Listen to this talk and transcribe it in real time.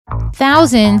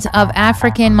Thousands of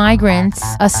African migrants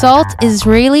assault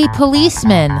Israeli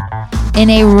policemen in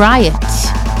a riot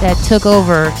that took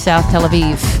over South Tel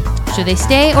Aviv. Should they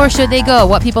stay or should they go?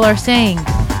 What people are saying.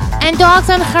 And dogs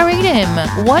on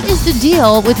Haredim. What is the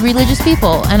deal with religious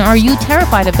people? And are you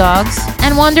terrified of dogs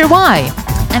and wonder why?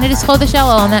 And it is Chodesh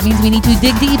Elul, and that means we need to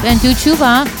dig deep and do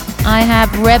tshuva. I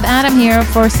have Reb Adam here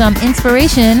for some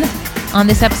inspiration on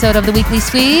this episode of The Weekly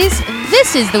Squeeze.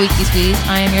 This is The Weekly Squeeze.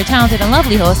 I am your talented and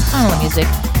lovely host, Carmela Music,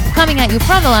 coming at you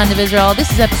from the land of Israel.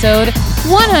 This is episode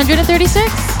 136.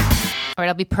 All right,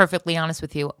 I'll be perfectly honest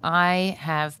with you. I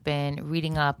have been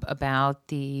reading up about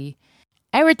the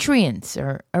Eritreans,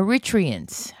 or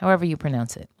Eritreans, however you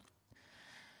pronounce it,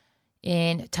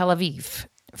 in Tel Aviv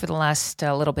for the last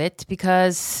little bit,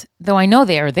 because though I know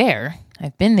they are there,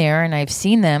 I've been there and I've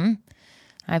seen them.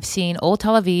 I've seen old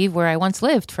Tel Aviv, where I once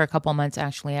lived for a couple months,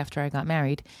 actually, after I got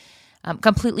married,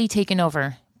 completely taken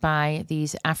over by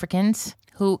these Africans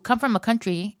who come from a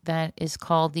country that is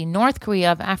called the North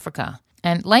Korea of Africa.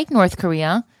 And like North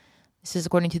Korea, this is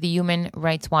according to the Human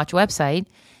Rights Watch website,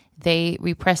 they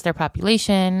repress their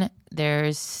population.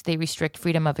 They restrict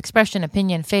freedom of expression,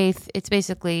 opinion, faith. It's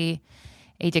basically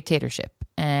a dictatorship.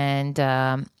 And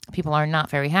people are not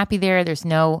very happy there. There's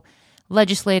no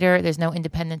legislator. There's no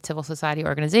independent civil society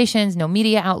organizations, no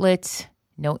media outlets,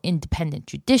 no independent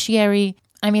judiciary.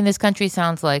 I mean, this country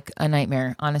sounds like a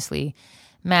nightmare, honestly.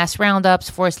 Mass roundups,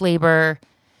 forced labor,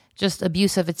 just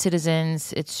abuse of its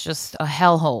citizens. It's just a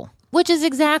hellhole, which is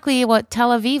exactly what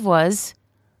Tel Aviv was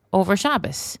over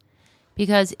Shabbos.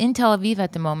 Because in Tel Aviv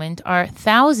at the moment are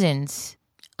thousands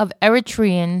of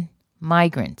Eritrean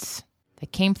migrants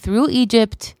that came through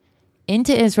Egypt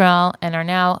into Israel and are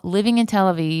now living in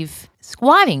Tel Aviv,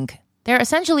 squatting. They're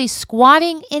essentially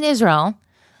squatting in Israel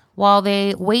while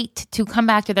they wait to come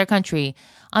back to their country.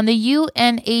 On the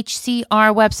UNHCR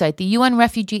website, the UN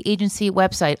Refugee Agency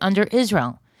website under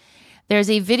Israel, there's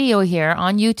a video here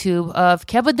on YouTube of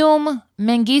Kebadum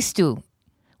Mengistu,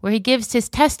 where he gives his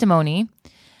testimony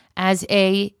as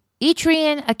a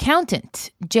Eritrean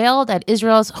accountant jailed at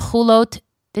Israel's Hulot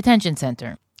detention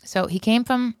center. So he came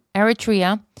from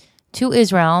Eritrea to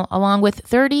Israel along with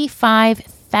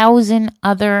 35,000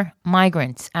 other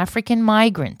migrants, African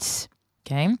migrants.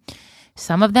 Okay,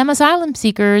 some of them asylum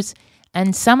seekers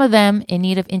and some of them in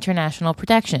need of international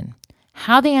protection.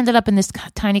 How they ended up in this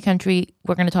tiny country,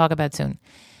 we're going to talk about soon.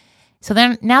 So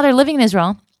now they're living in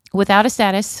Israel without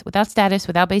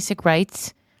without basic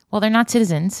rights. Well, they're not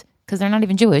citizens because they're not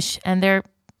even Jewish, and they're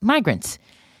migrants,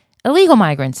 illegal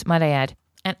migrants, might I add.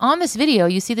 And on this video,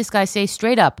 you see this guy say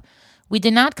straight up, "We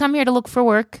did not come here to look for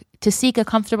work, to seek a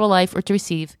comfortable life, or to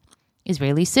receive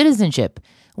Israeli citizenship.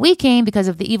 We came because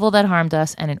of the evil that harmed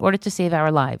us and in order to save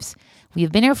our lives. We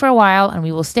have been here for a while and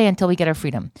we will stay until we get our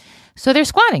freedom." So they're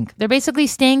squatting. They're basically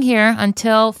staying here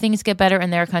until things get better in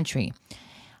their country.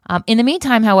 In the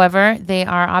meantime, however, they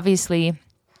are obviously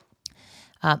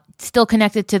still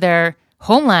connected to their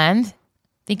homeland,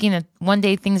 thinking that one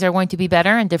day things are going to be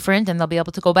better and different and they'll be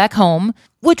able to go back home,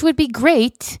 which would be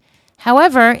great.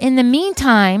 However, in the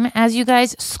meantime, as you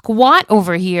guys squat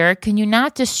over here, can you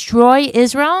not destroy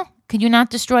Israel? Can you not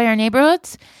destroy our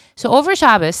neighborhoods? So over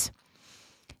Shabbos,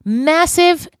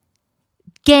 massive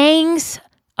gangs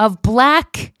of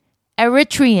black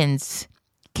Eritreans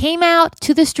came out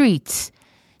to the streets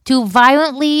to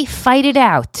violently fight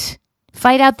out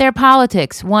their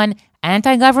politics. One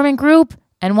anti-government group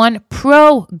and one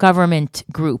pro-government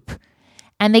group.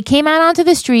 And they came out onto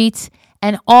the streets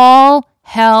and all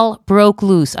hell broke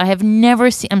loose. I have never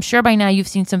seen, I'm sure by now you've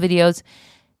seen some videos.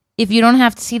 If you don't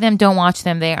have to see them, don't watch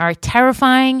them. They are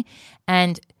terrifying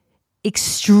and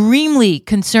extremely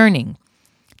concerning.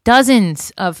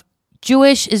 Dozens of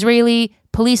Jewish Israeli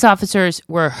police officers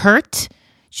were hurt.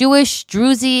 Jewish,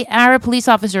 Druzi, Arab police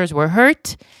officers were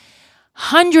hurt.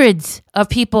 Hundreds of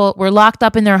people were locked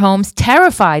up in their homes,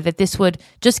 terrified that this would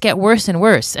just get worse and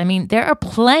worse. I mean, there are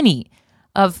plenty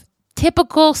of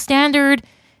typical, standard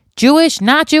Jewish,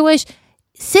 not Jewish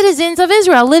citizens of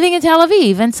Israel living in Tel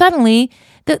Aviv, and suddenly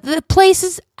the place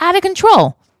is out of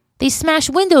control. They smash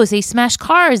windows, they smash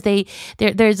cars. The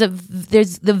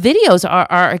videos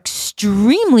are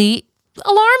extremely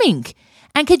alarming.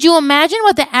 And could you imagine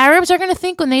what the Arabs are going to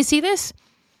think when they see this?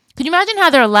 Could you imagine how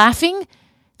they're laughing,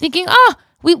 thinking,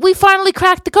 we finally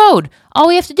cracked the code. All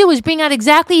we have to do is bring out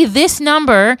exactly this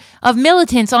number of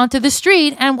militants onto the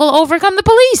street and we'll overcome the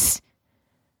police.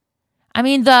 I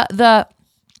mean, the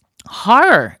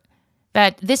horror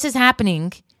that this is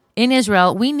happening in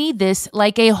Israel, we need this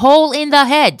like a hole in the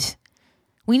head.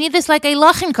 We need this like a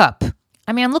lachen cup.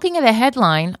 I mean, I'm looking at a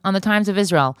headline on the Times of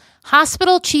Israel.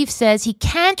 Hospital chief says he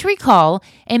can't recall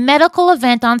a medical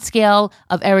event on scale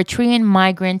of Eritrean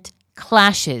migrant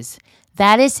clashes.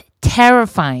 That is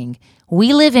terrifying.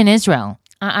 We live in Israel.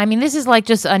 I mean, this is like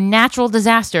just a natural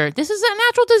disaster. This is a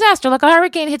natural disaster, like a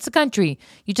hurricane hits the country.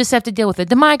 You just have to deal with it.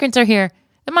 The migrants are here.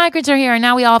 And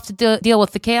now we all have to deal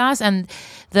with the chaos and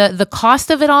the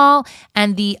cost of it all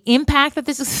and the impact that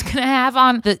this is going to have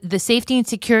on the safety and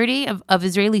security of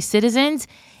Israeli citizens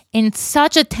in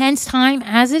such a tense time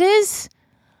as it is.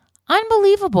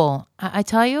 Unbelievable. I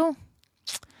tell you,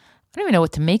 I don't even know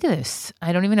what to make of this.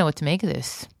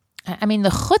 I mean, the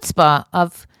chutzpah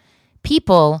of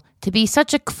people to be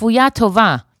such a kfuya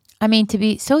tova. I mean, to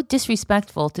be so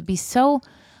disrespectful, to be so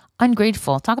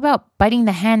ungrateful. Talk about biting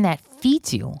the hand that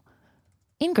feeds you.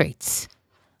 Ingrates.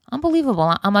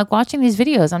 Unbelievable. I'm like watching these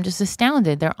videos. I'm just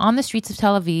astounded. They're on the streets of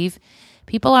Tel Aviv.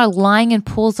 People are lying in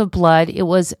pools of blood. It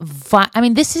was,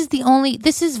 this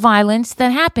is violence that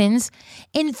happens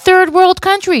in third world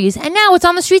countries. And now it's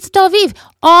on the streets of Tel Aviv.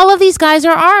 All of these guys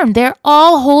are armed. They're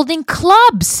all holding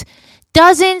clubs.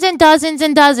 Dozens and dozens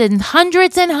and dozens,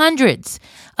 hundreds and hundreds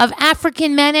of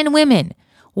African men and women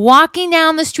walking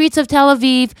down the streets of Tel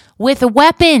Aviv with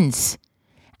weapons.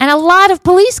 And a lot of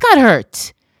police got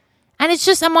hurt. And it's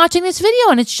just, I'm watching this video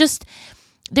and it's just,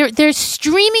 they're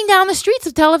streaming down the streets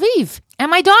of Tel Aviv. And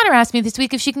my daughter asked me this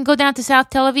week if she can go down to South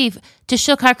Tel Aviv to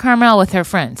Shuk HaCarmel with her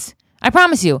friends. I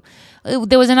promise you, it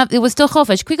was still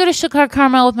Chofesh. Can we go to Shuk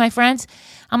HaCarmel with my friends?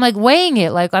 I'm like weighing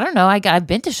it. Like, I don't know. I've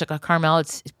been to Shuk HaCarmel.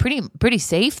 It's pretty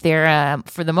safe there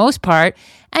for the most part.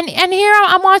 And here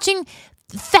I'm watching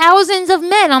thousands of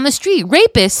men on the street.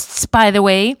 Rapists, by the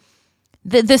way.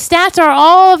 The stats are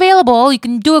all available. You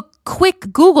can do a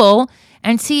quick Google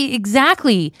and see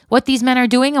exactly what these men are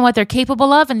doing and what they're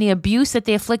capable of and the abuse that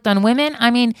they inflict on women.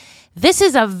 I mean, this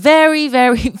is a very,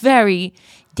 very, very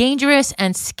dangerous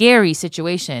and scary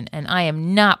situation. And I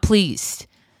am not pleased.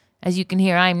 As you can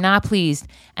hear, I am not pleased.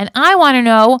 And I want to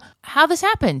know how this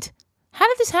happened. How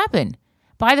did this happen?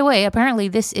 By the way, apparently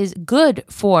this is good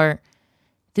for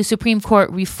the Supreme Court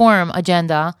reform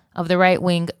agenda of the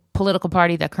right-wing political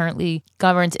party that currently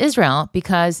governs Israel,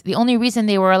 because the only reason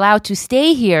they were allowed to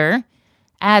stay here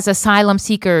as asylum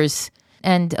seekers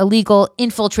and illegal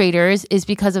infiltrators is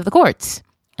because of the courts.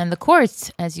 And the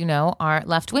courts, as you know, are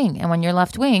left-wing. And when you're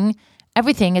left-wing,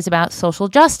 everything is about social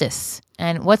justice.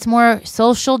 And what's more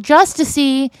social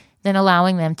justice-y than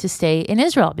allowing them to stay in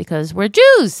Israel? Because we're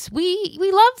Jews. We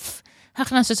love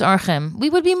Hachnasas Archem. We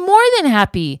would be more than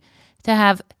happy to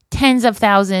have tens of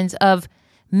thousands of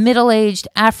middle-aged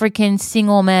African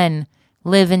single men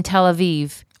live in Tel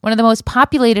Aviv, one of the most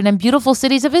populated and beautiful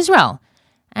cities of Israel.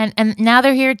 And now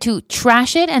they're here to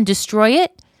trash it and destroy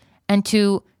it and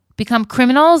to become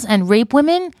criminals and rape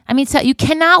women. I mean, you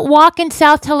cannot walk in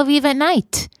South Tel Aviv at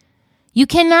night. You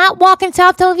cannot walk in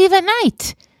South Tel Aviv at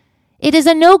night. It is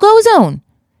a no-go zone.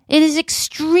 It is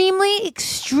extremely,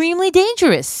 extremely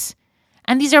dangerous.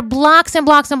 And these are blocks and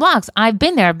blocks and blocks. I've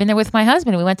been there. I've been there with my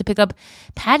husband. We went to pick up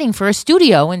padding for a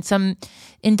studio in some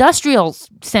industrial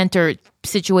center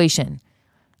situation.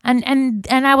 And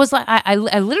I was like, I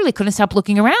literally couldn't stop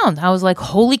looking around. I was like,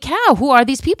 holy cow, who are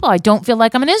these people? I don't feel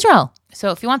like I'm in Israel.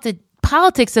 So if you want the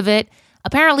politics of it,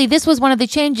 apparently this was one of the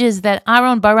changes that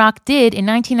Aaron Barak did in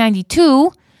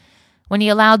 1992 when he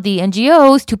allowed the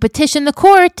NGOs to petition the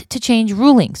court to change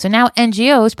rulings. So now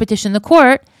NGOs petition the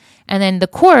court, and then the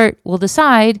court will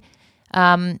decide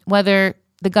whether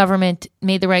the government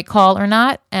made the right call or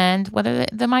not, and whether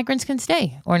the migrants can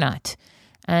stay or not.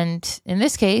 And in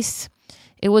this case,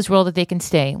 it was ruled that they can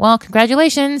stay. Well,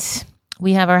 congratulations.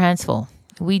 We have our hands full.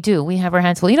 We do. We have our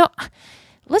hands full. You know,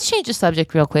 let's change the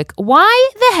subject real quick.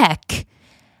 Why the heck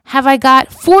have I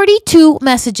got 42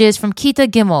 messages from Kita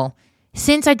Gimel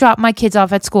since I dropped my kids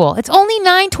off at school? It's only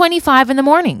 9:25 in the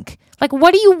morning. Like,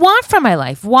 what do you want from my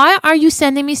life? Why are you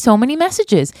sending me so many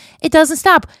messages? It doesn't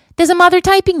stop. There's a mother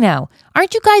typing now.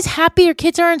 Aren't you guys happy your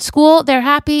kids are in school? They're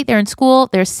happy. They're in school.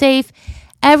 They're safe.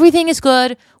 Everything is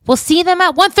good. We'll see them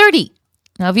at 1:30.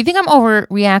 Now, if you think I'm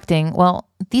overreacting, well,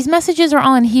 these messages are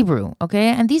all in Hebrew, okay?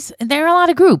 And there are a lot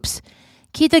of groups.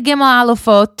 Kita Gimel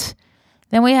Alufot.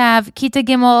 Then we have Kita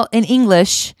Gimel in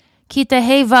English. Kita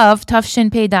Hey Vav,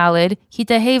 Tafshin Pei Dalid.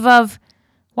 Kita Hey Vav.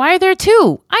 Why are there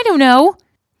two? I don't know.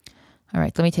 All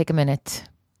right, let me take a minute.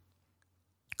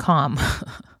 Calm.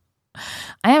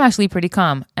 I am actually pretty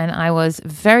calm, and I was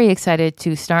very excited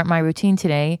to start my routine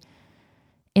today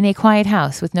in a quiet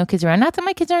house with no kids around. Not that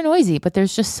my kids are noisy, but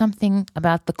there's just something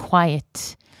about the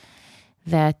quiet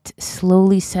that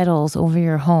slowly settles over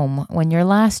your home when your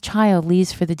last child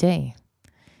leaves for the day.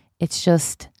 It's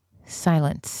just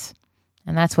silence.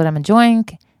 And that's what I'm enjoying.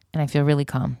 And I feel really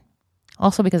calm.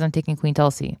 Also because I'm taking Queen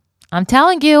Tulsi. I am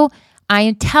telling you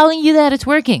that it's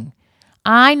working.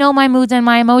 I know my moods and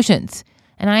my emotions.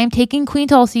 And I am taking Queen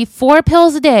Tulsi 4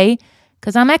 pills a day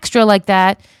because I'm extra like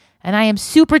that. And I am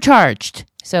supercharged.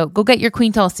 So go get your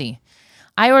Queen Tulsi.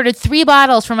 I ordered 3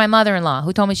 bottles for my mother-in-law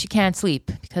who told me she can't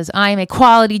sleep because I am a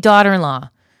quality daughter-in-law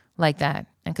like that.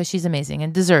 And because she's amazing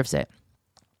and deserves it.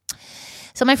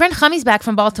 So my friend Chami's back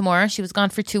from Baltimore. She was gone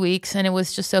for 2 weeks and it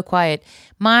was just so quiet.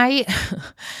 My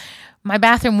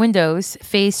bathroom windows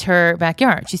face her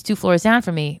backyard. She's 2 floors down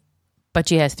from me, but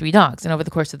she has 3 dogs. And over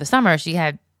the course of the summer, she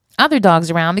had other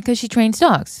dogs around because she trains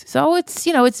dogs. So it's,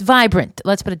 it's vibrant.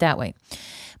 Let's put it that way.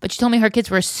 But she told me her kids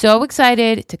were so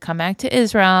excited to come back to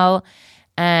Israel.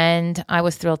 And I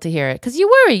was thrilled to hear it. Because you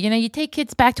worry, you take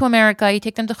kids back to America, you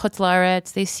take them to Chutz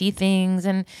La'aretz, they see things,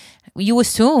 and you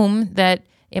assume that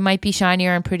it might be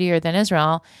shinier and prettier than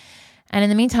Israel. And in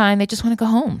the meantime, they just want to go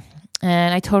home.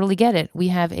 And I totally get it. We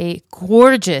have a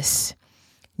gorgeous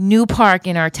new park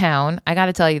in our town. I got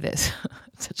to tell you this.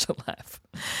 Such a laugh.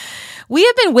 We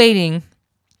have been waiting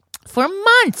for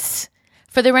months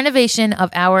for the renovation of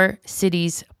our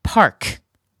city's park.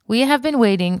 We have been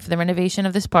waiting for the renovation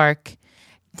of this park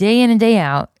day in and day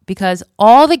out because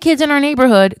all the kids in our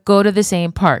neighborhood go to the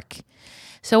same park.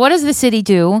 So what does the city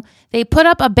do? They put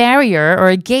up a barrier or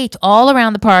a gate all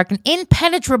around the park, an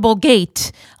impenetrable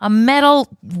gate, a metal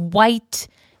white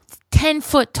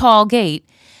 10-foot tall gate,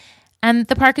 and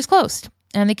the park is closed.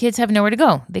 And the kids have nowhere to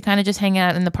go. They kind of just hang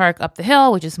out in the park up the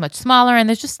hill, which is much smaller, and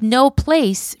there's just no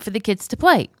place for the kids to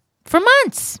play for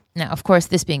months. Now, of course,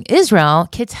 this being Israel,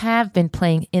 kids have been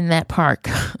playing in that park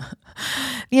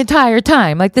the entire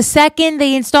time. Like the second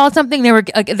they installed something,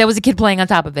 there was a kid playing on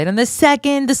top of it. And the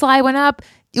second the slide went up,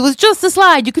 it was just a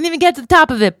slide. You couldn't even get to the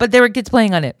top of it, but there were kids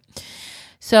playing on it.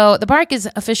 So the park is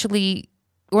officially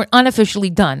or unofficially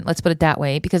done, let's put it that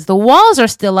way, because the walls are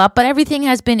still up, but everything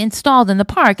has been installed in the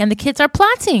park and the kids are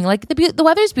plotting. Like the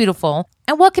weather's beautiful.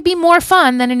 And what could be more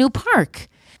fun than a new park?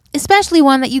 Especially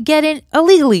one that you get in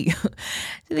illegally. So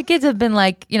the kids have been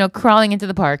crawling into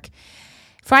the park.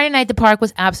 Friday night, the park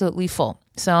was absolutely full.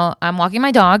 So I'm walking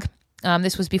my dog.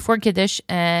 This was before Kiddush.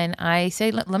 And I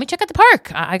say, let me check out the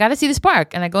park. I got to see this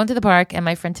park. And I go into the park and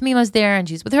my friend Tamima's there and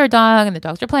she's with her dog and the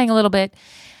dogs are playing a little bit.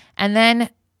 And then,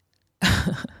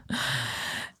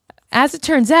 as it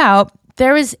turns out,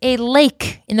 there is a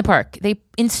lake in the park. They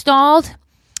installed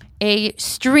a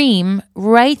stream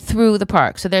right through the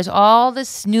park. So there's all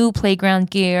this new playground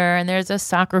gear and there's a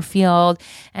soccer field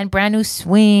and brand new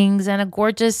swings and a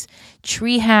gorgeous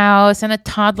tree house and a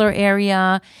toddler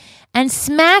area. And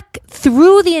smack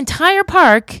through the entire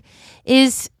park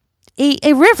is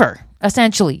a river,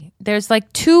 essentially. There's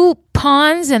 2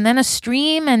 ponds and then a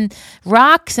stream and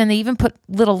rocks, and they even put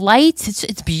little lights.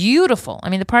 It's beautiful. I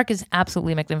mean, the park is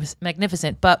absolutely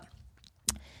magnificent, but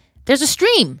there's a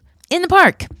stream in the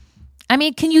park. I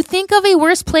mean, can you think of a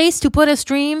worse place to put a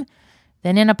stream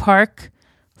than in a park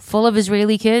full of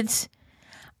Israeli kids?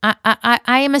 I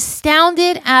am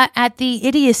astounded at the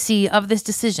idiocy of this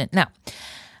decision. Now,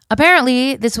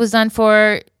 apparently, this was done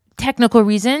for technical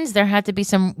reasons. There had to be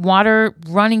some water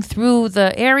running through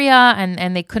the area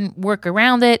and they couldn't work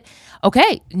around it.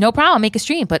 Okay, no problem. Make a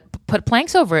stream, but put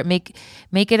planks over it. Make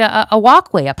it a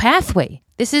walkway, a pathway.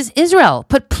 This is Israel.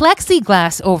 Put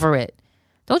plexiglass over it.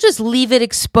 Don't just leave it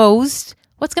exposed.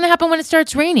 What's going to happen when it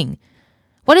starts raining?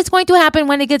 What is going to happen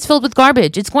when it gets filled with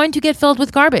garbage? It's going to get filled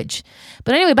with garbage.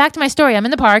 But anyway, back to my story. I'm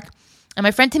in the park. And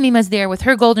my friend Tamima's there with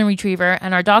her golden retriever,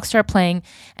 and our dogs start playing.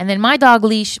 And then my dog's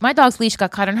leash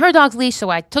got caught on her dog's leash, so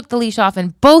I took the leash off,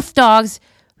 and both dogs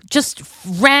just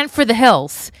ran for the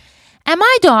hills. And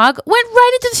my dog went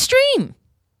right into the stream.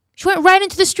 She went right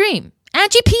into the stream,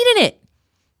 and she peed in it,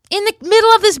 in the middle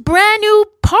of this brand new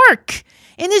park,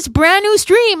 in this brand new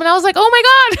stream. And I was like, oh my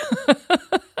God.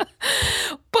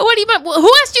 But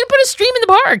who asked you to put a stream in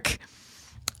the park?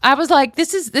 I was like,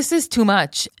 this is too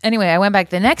much. Anyway, I went back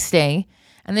the next day,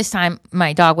 and this time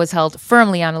my dog was held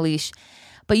firmly on a leash.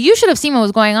 But you should have seen what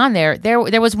was going on there.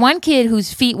 There was one kid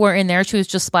whose feet were in there. She was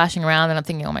just splashing around, and I'm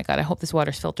thinking, oh my God, I hope this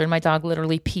water's filtered. My dog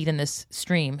literally peed in this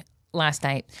stream last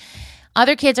night.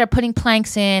 Other kids are putting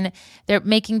planks in. They're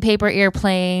making paper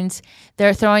airplanes.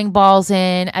 They're throwing balls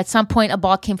in. At some point, a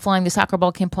ball came flying. The soccer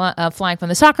ball came flying from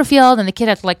the soccer field, and the kid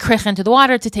had to crick into the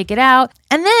water to take it out.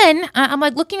 And then I'm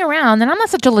looking around, and I'm not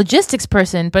such a logistics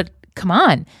person, but come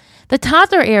on. The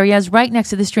toddler area is right next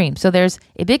to the stream. So there's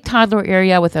a big toddler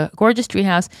area with a gorgeous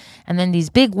treehouse, and then these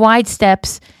big wide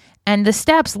steps, and the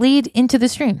steps lead into the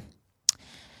stream.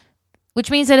 Which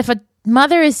means that if a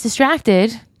mother is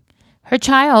distracted, her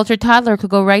toddler could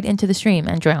go right into the stream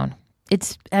and drown.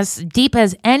 It's as deep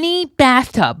as any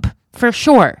bathtub, for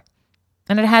sure.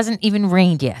 And it hasn't even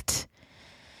rained yet.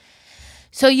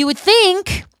 So you would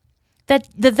think that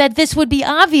this would be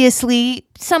obviously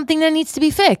something that needs to be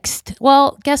fixed.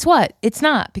 Well, guess what? It's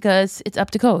not, because it's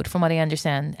up to code from what I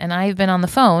understand. And I've been on the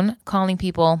phone calling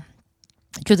people.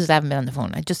 The truth is, I haven't been on the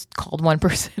phone. I just called one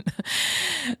person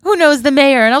who knows the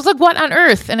mayor. And I was like, what on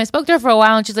earth? And I spoke to her for a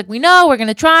while, and she's like, we know, we're going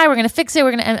to try, we're going to fix it.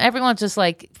 And everyone's just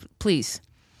like, please,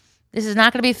 this is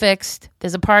not going to be fixed.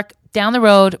 There's a park down the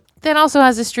road that also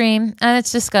has a stream, and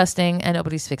it's disgusting, and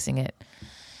nobody's fixing it.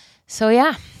 So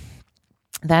yeah,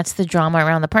 that's the drama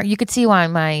around the park. You could see why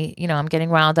I'm getting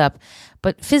riled up,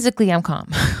 but physically I'm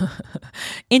calm.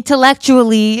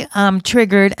 Intellectually, I'm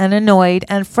triggered and annoyed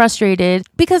and frustrated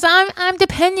because I'm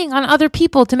depending on other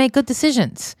people to make good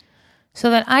decisions so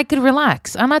that I could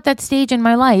relax. I'm at that stage in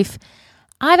my life.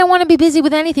 I don't want to be busy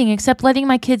with anything except letting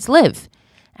my kids live.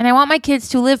 And I want my kids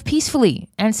to live peacefully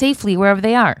and safely wherever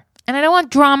they are. And I don't want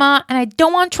drama, and I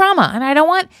don't want trauma, and I don't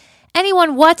want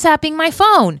anyone WhatsApping my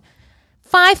phone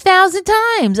 5,000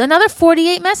 times. Another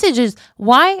 48 messages.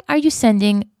 Why are you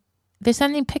sending? They're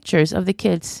sending pictures of the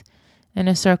kids in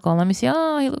a circle. Let me see.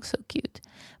 Oh, he looks so cute.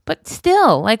 But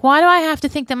still, like, why do I have to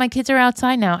think that my kids are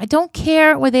outside now? I don't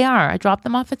care where they are. I drop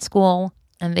them off at school,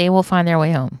 and they will find their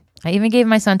way home. I even gave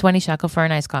my son 20 shekel for a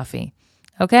nice coffee.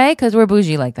 Okay? Because we're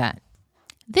bougie like that.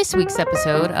 This week's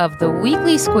episode of The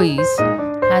Weekly Squeeze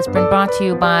has been brought to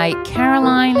you by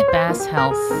Caroline Bass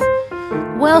Health.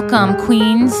 Welcome,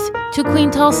 Queens, to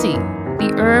Queen Tulsi,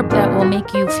 the herb that will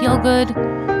make you feel good,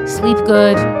 sleep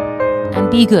good, and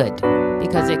be good,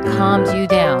 because it calms you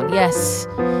down. Yes,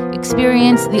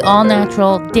 experience the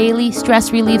all-natural daily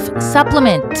stress relief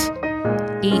supplement,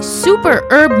 a super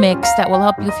herb mix that will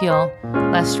help you feel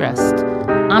less stressed.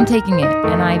 I'm taking it,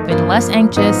 and I've been less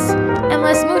anxious and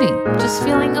less moody, just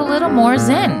feeling a little more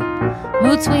zen.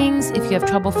 Mood swings, if you have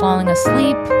trouble falling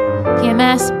asleep,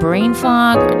 PMS, brain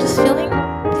fog, or just feeling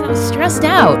stressed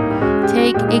out,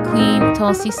 take a Queen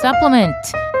Tulsi supplement.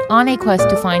 On a quest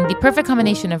to find the perfect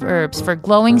combination of herbs for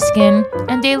glowing skin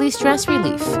and daily stress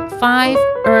relief. 5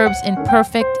 herbs in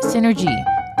perfect synergy.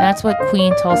 That's what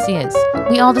Queen Tulsi is.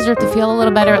 We all deserve to feel a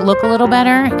little better, look a little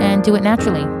better, and do it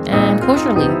naturally and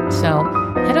kosherly. So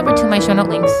head over to my show note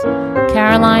links.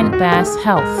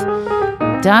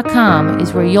 CarolineBassHealth.com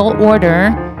is where you'll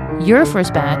order your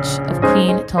first batch of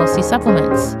Queen Tulsi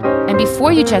supplements. And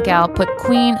before you check out, put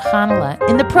Queen Hanala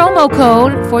in the promo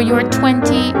code for your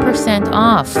 20%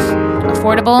 off.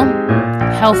 Affordable,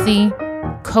 healthy,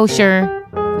 kosher,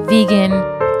 vegan,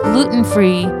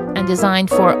 gluten-free, and designed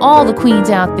for all the queens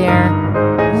out there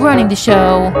running the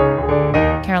show.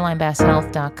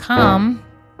 CarolineBassHealth.com,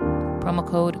 promo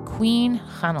code Queen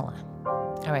Hanala.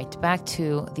 All right, back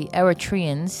to the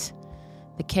Eritreans,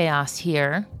 the chaos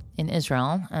here in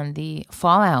Israel, and the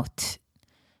fallout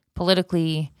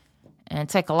politically and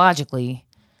psychologically,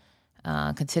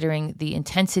 considering the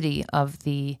intensity of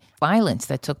the violence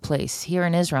that took place here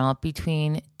in Israel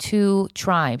between 2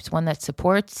 tribes, one that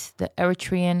supports the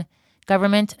Eritrean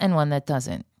government and one that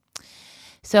doesn't.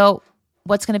 So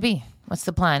what's going to be? What's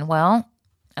the plan? Well,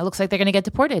 it looks like they're going to get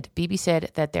deported. Bibi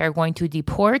said that they're going to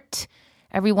deport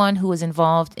everyone who was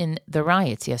involved in the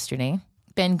riots yesterday.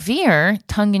 Ben Gvir,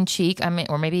 tongue-in-cheek,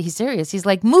 or maybe he's serious, he's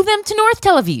like, move them to North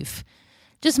Tel Aviv.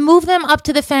 Just move them up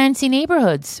to the fancy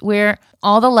neighborhoods where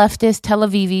all the leftist Tel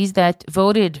Avivis that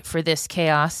voted for this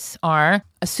chaos are,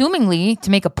 assumingly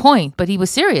to make a point, but he was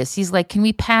serious. He's like, can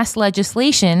we pass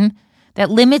legislation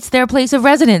that limits their place of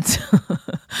residence?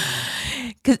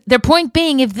 Because their point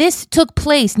being, if this took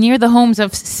place near the homes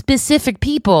of specific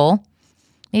people,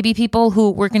 maybe people who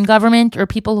work in government or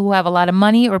people who have a lot of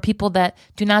money or people that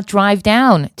do not drive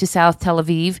down to South Tel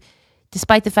Aviv,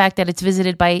 despite the fact that it's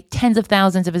visited by tens of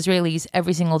thousands of Israelis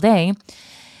every single day,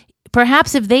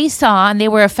 perhaps if they saw and they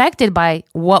were affected by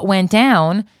what went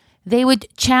down, they would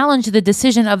challenge the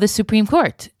decision of the Supreme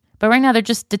Court. But right now, they're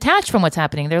just detached from what's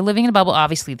happening. They're living in a bubble.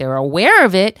 Obviously, they're aware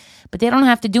of it, but they don't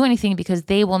have to do anything because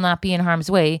they will not be in harm's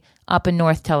way up in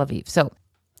North Tel Aviv. So,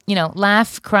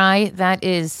 laugh, cry, that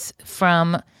is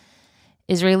from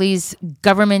Israel's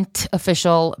government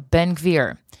official Ben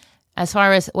Gvir. As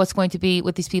far as what's going to be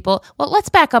with these people, well, let's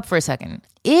back up for a second.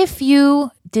 If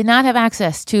you did not have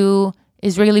access to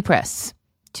Israeli press,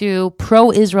 to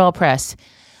pro-Israel press,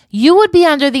 you would be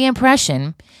under the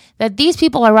impression that these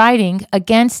people are rioting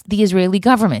against the Israeli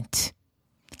government.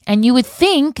 And you would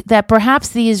think that perhaps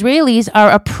the Israelis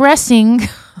are oppressing,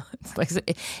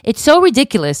 it's so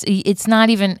ridiculous. It's not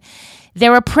even,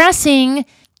 they're oppressing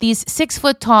these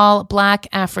 6-foot-tall, black,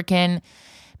 African,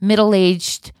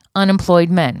 middle-aged, unemployed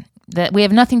men. That we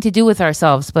have nothing to do with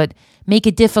ourselves, but make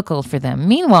it difficult for them.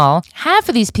 Meanwhile, half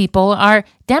of these people are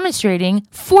demonstrating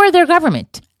for their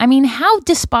government. I mean, how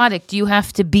despotic do you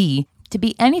have to be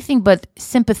anything but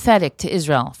sympathetic to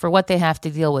Israel for what they have to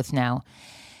deal with now?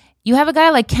 You have a guy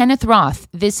like Kenneth Roth.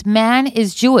 This man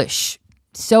is Jewish,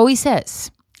 so he says.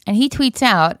 And he tweets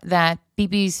out that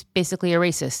Bibi's basically a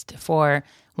racist for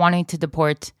wanting to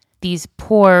deport these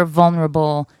poor,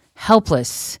 vulnerable,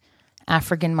 helpless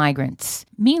African migrants.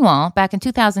 Meanwhile, back in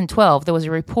 2012, there was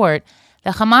a report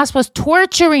that Hamas was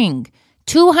torturing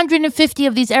 250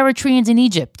 of these Eritreans in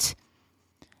Egypt.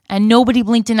 And nobody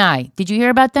blinked an eye. Did you hear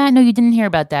about that? No, you didn't hear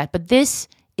about that. But this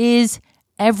is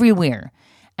everywhere.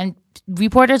 And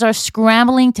reporters are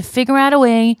scrambling to figure out a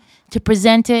way to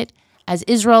present it as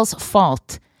Israel's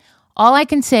fault. All I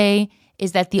can say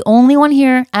is that the only one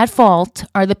here at fault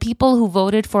are the people who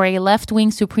voted for a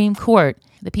left-wing Supreme Court,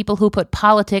 the people who put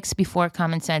politics before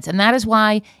common sense. And that is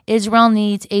why Israel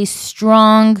needs a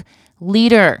strong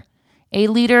leader, a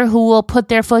leader who will put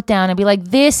their foot down and be like,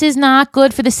 this is not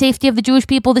good for the safety of the Jewish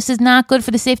people. This is not good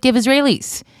for the safety of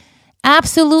Israelis.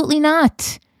 Absolutely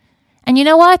not. And you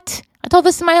know what? I told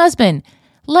this to my husband.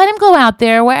 Let him go out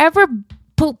there wherever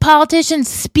politicians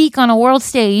speak on a world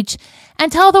stage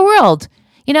and tell the world,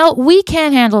 you know, we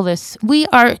can't handle this. We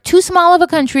are too small of a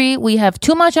country. We have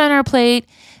too much on our plate.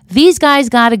 These guys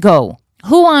got to go.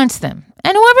 Who wants them?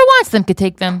 And whoever wants them could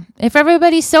take them. If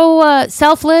everybody's so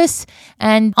selfless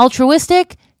and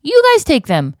altruistic, you guys take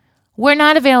them. We're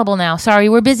not available now. Sorry,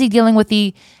 we're busy dealing with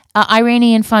the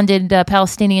Iranian-funded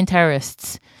Palestinian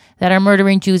terrorists that are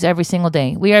murdering Jews every single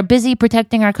day. We are busy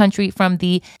protecting our country from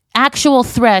the actual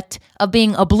threat of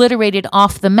being obliterated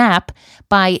off the map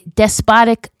by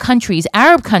despotic countries,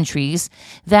 Arab countries,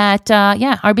 that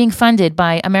are being funded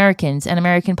by Americans and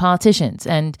American politicians,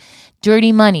 and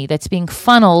dirty money that's being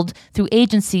funneled through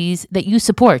agencies that you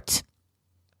support.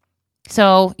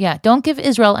 So, don't give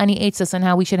Israel any answers on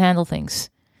how we should handle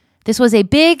things. This was a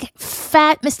big,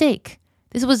 fat mistake.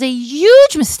 This was a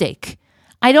huge mistake.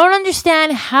 I don't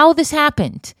understand how this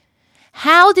happened.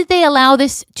 How did they allow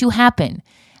this to happen?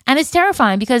 And it's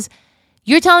terrifying because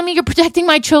you're telling me you're protecting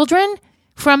my children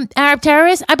from Arab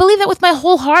terrorists? I believe that with my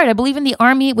whole heart. I believe in the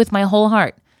army with my whole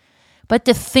heart. But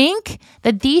to think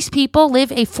that these people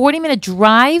live a 40-minute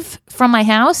drive from my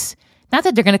house, not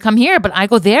that they're going to come here, but I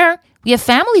go there. We have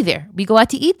family there. We go out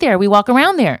to eat there. We walk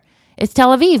around there. It's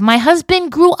Tel Aviv. My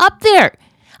husband grew up there.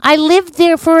 I lived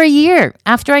there for a year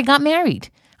after I got married.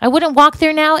 I wouldn't walk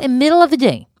there now in the middle of the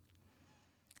day.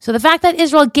 So the fact that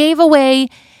Israel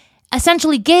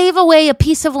essentially gave away a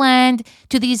piece of land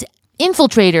to these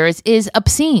infiltrators is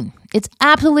obscene. It's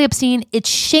absolutely obscene. It's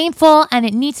shameful, and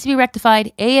it needs to be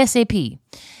rectified ASAP.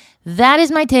 That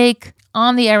is my take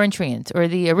on the Eritreans, or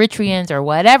the Eritreans, or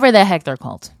whatever the heck they're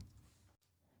called.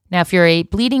 Now, if you're a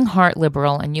bleeding heart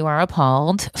liberal and you are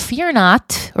appalled, fear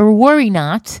not or worry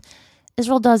not.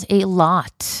 Israel does a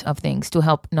lot of things to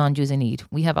help non-Jews in need.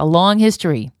 We have a long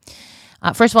history.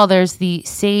 First of all, there's the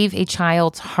Save a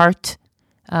Child's Heart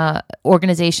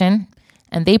organization,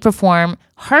 and they perform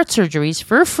heart surgeries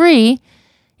for free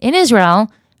in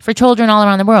Israel for children all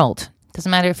around the world. Doesn't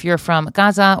matter if you're from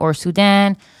Gaza or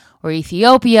Sudan or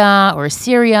Ethiopia or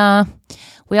Syria.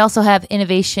 We also have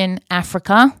Innovation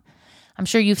Africa. I'm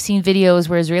sure you've seen videos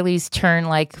where Israelis turn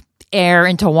like air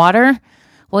into water.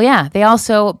 Well, they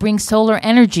also bring solar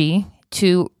energy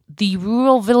to the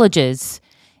rural villages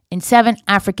in 7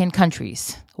 African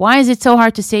countries. Why is it so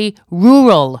hard to say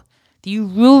rural? The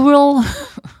rural?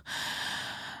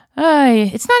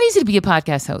 It's not easy to be a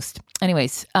podcast host.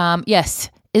 Anyways, yes,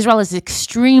 Israel is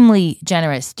extremely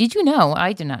generous. Did you know?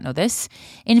 I did not know this.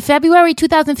 In February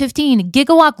 2015,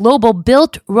 Gigawatt Global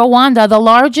built Rwanda, the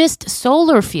largest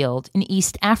solar field in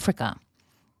East Africa.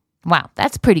 Wow,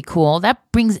 that's pretty cool. That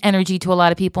brings energy to a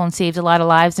lot of people and saves a lot of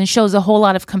lives and shows a whole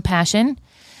lot of compassion.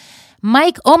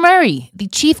 Mike Omeri, the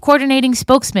chief coordinating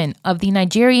spokesman of the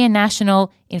Nigerian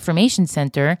National Information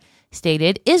Center,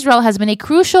 stated, Israel has been a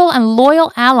crucial and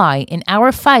loyal ally in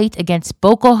our fight against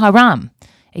Boko Haram,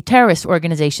 a terrorist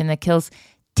organization that kills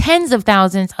tens of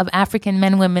thousands of African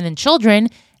men, women, and children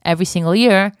every single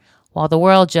year, while the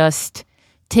world just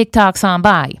tick-tocks on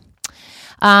by.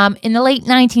 In the late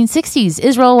 1960s,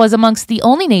 Israel was amongst the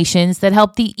only nations that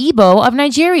helped the Igbo of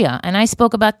Nigeria. And I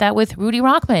spoke about that with Rudy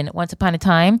Rockman once upon a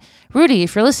time. Rudy,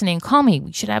 if you're listening, call me.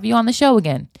 We should have you on the show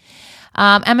again.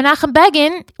 And Menachem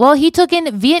Begin, well, he took in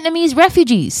Vietnamese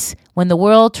refugees when the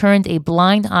world turned a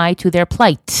blind eye to their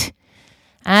plight.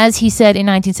 As he said in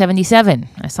 1977,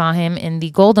 I saw him in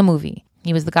the Golda movie.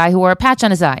 He was the guy who wore a patch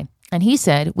on his eye. And he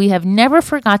said, we have never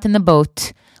forgotten the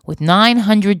boat with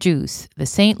 900 Jews, the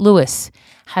St. Louis,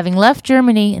 having left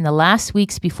Germany in the last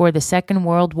weeks before the Second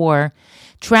World War,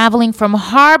 traveling from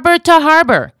harbor to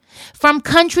harbor, from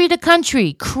country to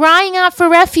country, crying out for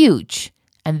refuge,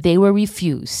 and they were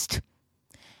refused.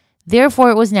 Therefore,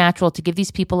 it was natural to give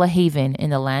these people a haven in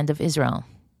the land of Israel.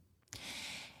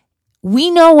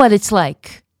 We know what it's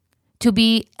like to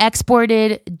be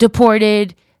exported,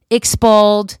 deported,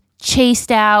 expelled,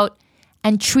 chased out,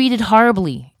 and treated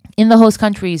horribly in the host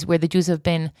countries where the Jews have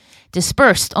been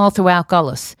dispersed all throughout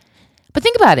Galus. But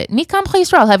think about it. Mikam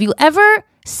Israel, have you ever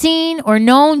seen or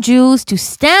known Jews to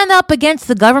stand up against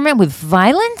the government with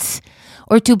violence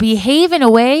or to behave in a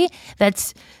way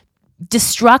that's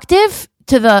destructive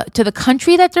to the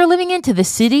country that they're living in, to the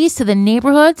cities, to the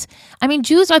neighborhoods? I mean,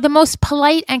 Jews are the most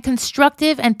polite and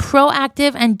constructive and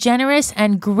proactive and generous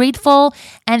and grateful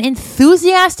and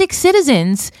enthusiastic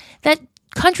citizens that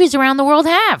countries around the world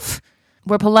have.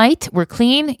 We're polite, we're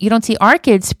clean. You don't see our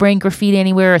kids spraying graffiti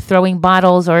anywhere or throwing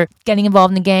bottles or getting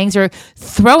involved in gangs or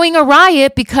throwing a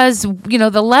riot because,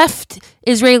 the left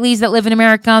Israelis that live in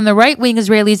America and the right-wing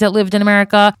Israelis that lived in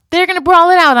America, they're going to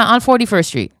brawl it out on 41st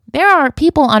Street. There are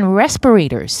people on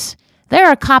respirators. There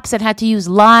are cops that had to use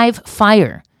live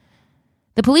fire.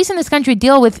 The police in this country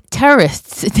deal with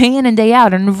terrorists day in and day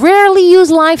out and rarely use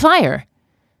live fire.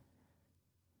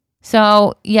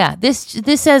 So, yeah, this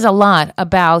says a lot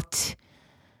about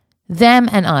them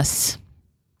and us.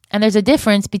 And there's a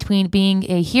difference between being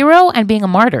a hero and being a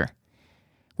martyr.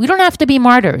 We don't have to be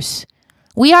martyrs.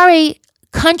 We are a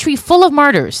country full of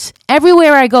martyrs.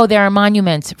 Everywhere I go, there are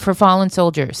monuments for fallen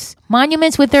soldiers.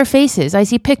 Monuments with their faces. I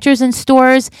see pictures in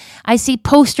stores. I see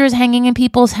posters hanging in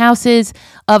people's houses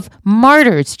of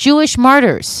martyrs, Jewish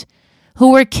martyrs,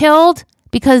 who were killed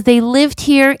because they lived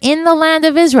here in the land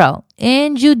of Israel,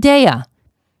 in Judea.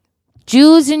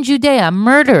 Jews in Judea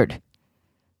murdered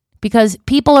because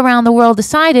people around the world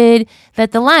decided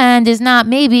that the land is not,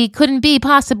 maybe, couldn't be,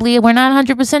 possibly, we're not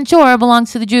 100% sure,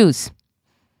 belongs to the Jews.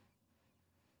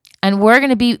 And we're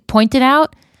going to be pointed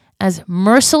out as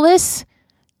merciless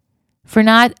for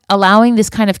not allowing this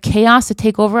kind of chaos to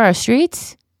take over our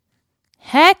streets?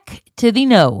 Heck to the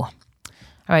no. All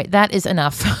right, that is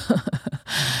enough.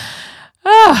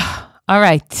 All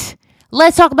right,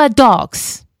 let's talk about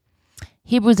dogs.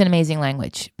 Hebrew is an amazing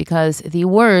language because the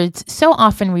words so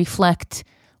often reflect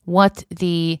what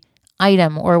the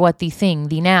item or what the thing,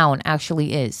 the noun,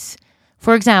 actually is.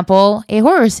 For example, a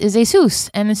horse is a sus,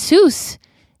 and a sus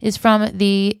is from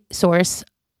the source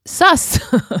sus.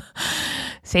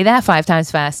 Say that 5 times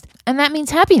fast. And that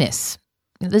means happiness.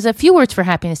 There's a few words for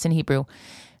happiness in Hebrew.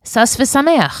 Sus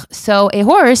v'sameach. So a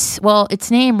horse, well,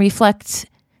 its name reflects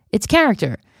its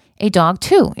character. A dog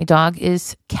too. A dog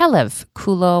is kelev,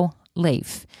 kulo,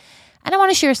 lev. And I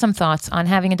want to share some thoughts on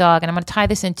having a dog. And I'm going to tie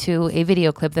this into a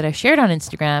video clip that I shared on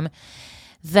Instagram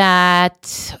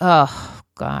that, oh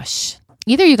gosh,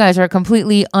 either you guys are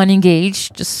completely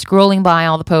unengaged, just scrolling by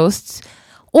all the posts,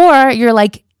 or you're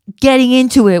like getting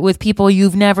into it with people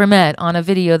you've never met on a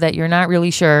video that you're not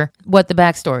really sure what the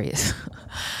backstory is.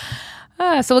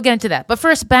 So we'll get into that. But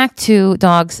first, back to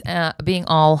dogs being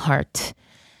all heart.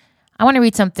 I want to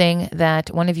read something that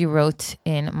one of you wrote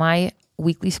in my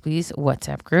Weekly Squeeze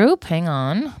WhatsApp group. Hang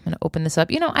on. I'm going to open this up.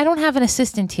 I don't have an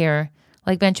assistant here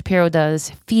like Ben Shapiro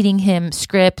does, feeding him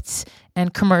scripts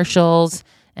and commercials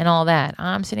and all that.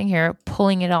 I'm sitting here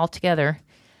pulling it all together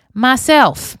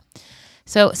myself.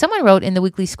 So someone wrote in the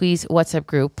Weekly Squeeze WhatsApp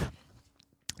group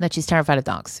that she's terrified of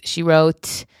dogs. She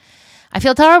wrote, I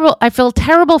feel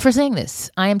terrible for saying this.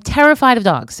 I am terrified of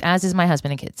dogs, as is my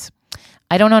husband and kids.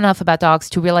 I don't know enough about dogs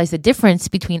to realize the difference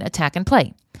between attack and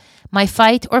play. My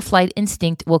fight or flight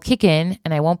instinct will kick in,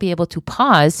 and I won't be able to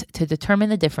pause to determine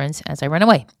the difference as I run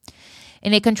away.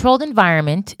 In a controlled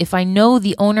environment, if I know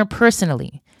the owner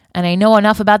personally, and I know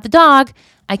enough about the dog,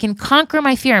 I can conquer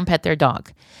my fear and pet their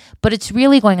dog. But it's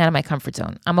really going out of my comfort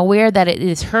zone. I'm aware that it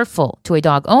is hurtful to a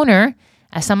dog owner,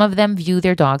 as some of them view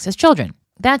their dogs as children.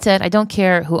 That said, I don't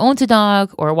care who owns a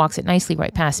dog or walks it nicely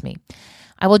right past me.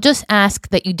 I will just ask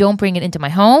that you don't bring it into my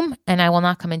home, and I will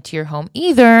not come into your home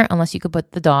either unless you could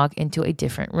put the dog into a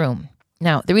different room.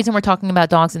 Now, the reason we're talking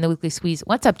about dogs in the Weekly Squeeze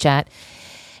WhatsApp chat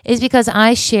is because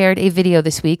I shared a video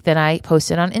this week that I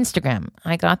posted on Instagram.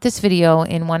 I got this video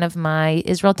in one of my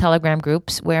Israel Telegram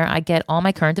groups where I get all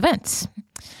my current events.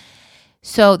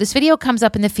 So this video comes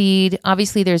up in the feed.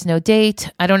 Obviously, there's no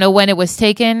date. I don't know when it was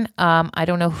taken. I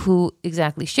don't know who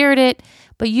exactly shared it.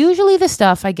 But usually the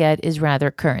stuff I get is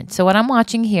rather current. So what I'm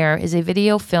watching here is a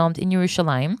video filmed in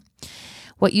Yerushalayim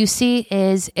What you see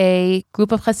is a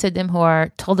group of Hasidim who are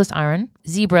Toldos Aaron,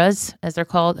 zebras, as they're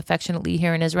called affectionately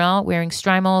here in Israel, wearing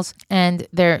shtreimels and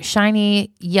their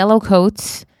shiny yellow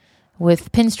coats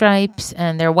with pinstripes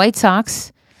and their white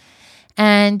socks.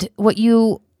 And what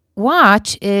you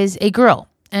watch is a girl.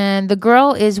 And the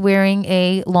girl is wearing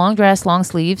a long dress, long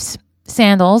sleeves,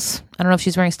 sandals. I don't know if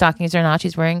she's wearing stockings or not.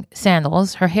 She's wearing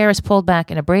sandals. Her hair is pulled back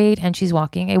in a braid, and she's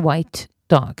walking a white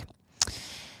dog.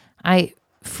 I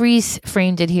freeze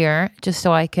framed it here just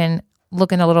so I can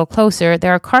look in a little closer.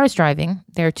 There are cars driving.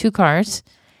 There are 2 cars,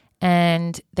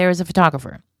 and there is a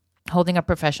photographer holding a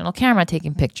professional camera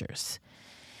taking pictures.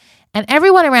 And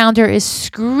everyone around her is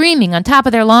screaming on top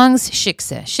of their lungs,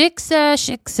 shiksa, shiksa,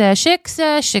 shiksa,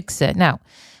 shiksa, shiksa. Now,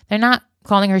 they're not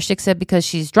calling her shiksa because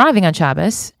she's driving on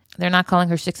Shabbos. They're not calling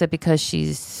her shiksa because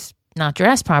she's not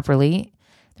dressed properly.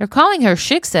 They're calling her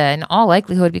shiksa in all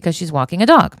likelihood because she's walking a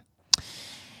dog.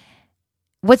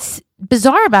 What's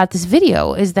bizarre about this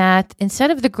video is that instead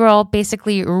of the girl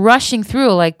basically rushing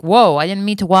through like, whoa, I didn't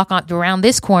mean to walk around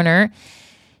this corner,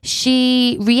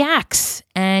 she reacts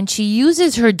and she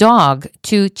uses her dog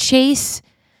to chase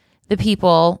the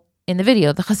people in the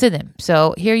video, the Hasidim.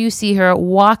 So here you see her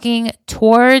walking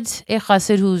towards a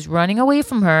Hasid who's running away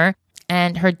from her,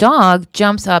 and her dog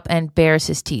jumps up and bares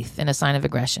his teeth in a sign of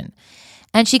aggression.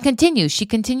 And she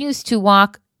continues to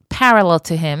walk parallel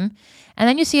to him. And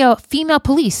then you see a female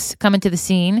police come into the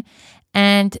scene,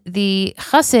 and the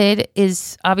Chassid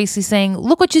is obviously saying,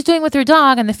 look what she's doing with her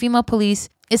dog. And the female police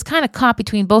is kind of caught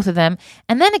between both of them.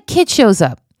 And then a kid shows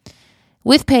up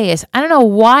with payas. I don't know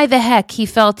why the heck he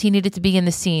felt he needed to be in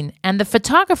the scene. And the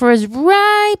photographer is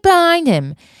right behind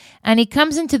him. And he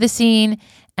comes into the scene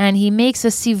and he makes a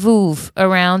sivuv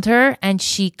around her. And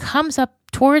she comes up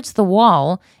towards the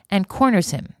wall and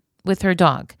corners him with her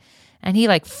dog. And he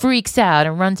like freaks out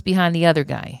and runs behind the other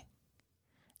guy.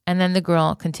 And then the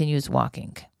girl continues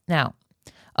walking. Now,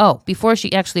 before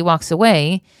she actually walks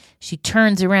away, she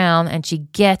turns around and she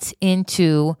gets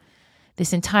into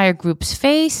this entire group's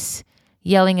face,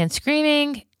 yelling and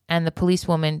screaming, and the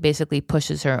policewoman basically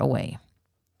pushes her away.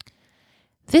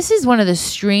 This is one of the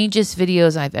strangest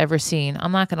videos I've ever seen.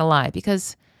 I'm not going to lie,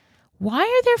 because why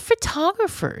are there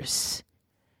photographers?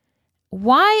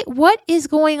 What is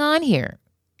going on here?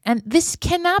 And this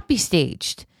cannot be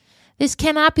staged. This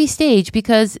cannot be staged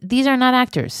because these are not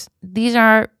actors. These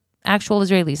are actual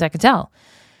Israelis, I can tell.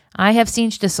 I have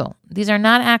seen shtisel. These are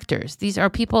not actors. These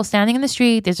are people standing in the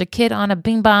street. There's a kid on a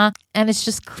bimba, and it's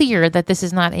just clear that this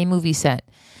is not a movie set.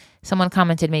 Someone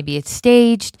commented maybe it's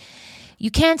staged.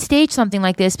 You can't stage something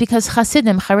like this because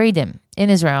Hasidim, Haredim in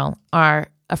Israel are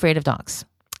afraid of dogs.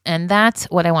 And that's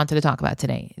what I wanted to talk about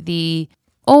today. The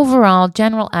overall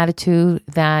general attitude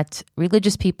that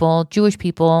religious people, Jewish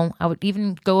people, I would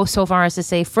even go so far as to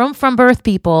say from birth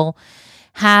people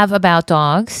have about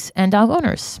dogs and dog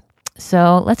owners.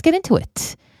 So let's get into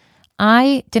it.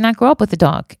 I did not grow up with a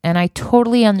dog, and I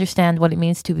totally understand what it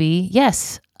means to be,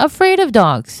 yes, afraid of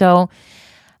dogs. So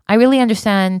I really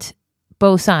understand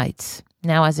both sides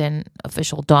now as an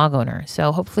official dog owner.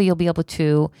 So hopefully you'll be able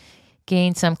to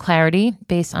gain some clarity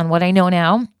based on what I know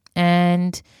now.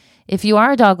 And if you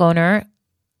are a dog owner,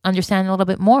 understand a little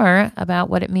bit more about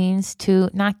what it means to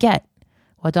not get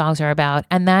what dogs are about.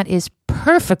 And that is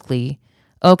perfectly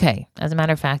okay. As a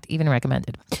matter of fact, even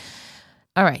recommended.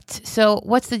 All right. So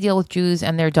what's the deal with Jews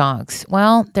and their dogs?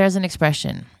 Well, there's an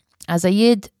expression. As a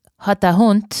Yid hat a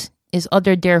Hund is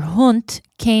oder der Hund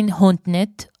kein Hund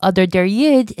nit. Oder der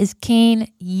Yid is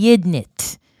kein Yid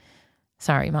nit.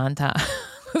 Sorry, Manta.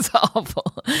 It's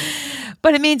awful.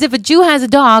 But it means if a Jew has a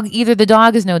dog, either the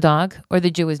dog is no dog or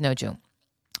the Jew is no Jew.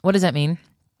 What does that mean?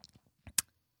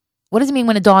 What does it mean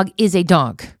when a dog is a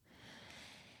dog?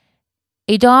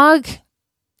 A dog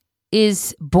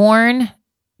is born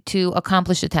to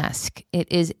accomplish a task.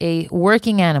 It is a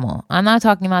working animal. I'm not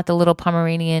talking about the little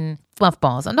Pomeranian fluff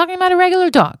balls. I'm talking about a regular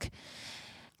dog.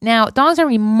 Now, dogs are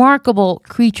remarkable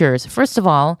creatures. First of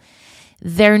all,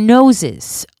 their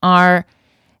noses are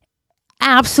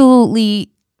absolutely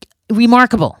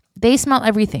remarkable. They smell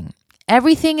everything.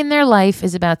 Everything in their life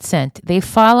is about scent. They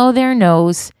follow their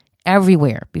nose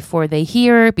everywhere. Before they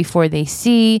hear, before they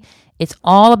see, it's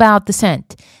all about the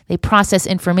scent. They process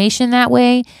information that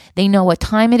way. They know what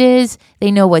time it is. They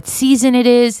know what season it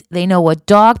is. They know what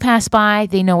dog passed by.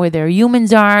 They know where their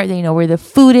humans are. They know where the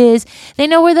food is. They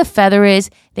know where the feather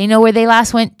is. They know where they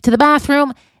last went to the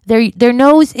bathroom. Their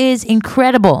nose is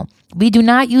incredible. We do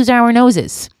not use our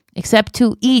noses except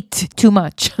to eat too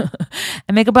much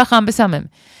and make a bracha on besamim.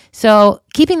 So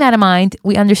keeping that in mind,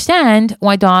 we understand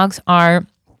why dogs are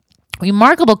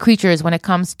remarkable creatures when it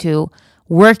comes to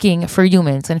working for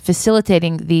humans and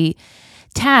facilitating the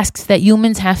tasks that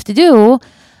humans have to do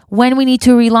when we need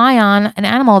to rely on an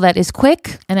animal that is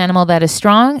quick, an animal that is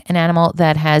strong, an animal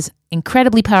that has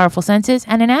incredibly powerful senses,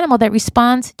 and an animal that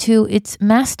responds to its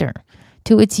master,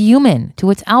 to its human, to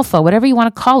its alpha, whatever you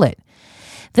want to call it.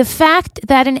 The fact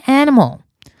that an animal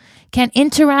can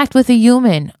interact with a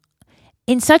human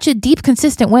in such a deep,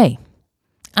 consistent way,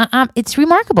 it's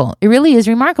remarkable. It really is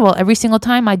remarkable. Every single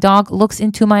time my dog looks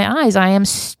into my eyes, I am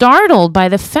startled by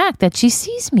the fact that she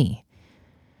sees me.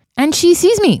 And she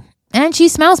sees me. And she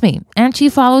smells me. And she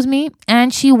follows me.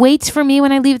 And she waits for me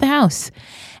when I leave the house.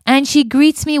 And she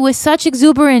greets me with such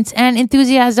exuberance and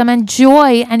enthusiasm and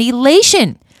joy and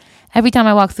elation every time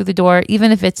I walk through the door,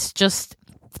 even if it's just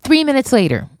 3 minutes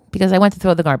later because I went to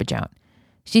throw the garbage out.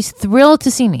 She's thrilled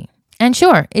to see me. And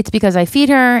sure, it's because I feed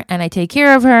her and I take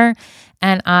care of her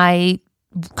and I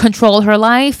control her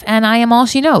life and I am all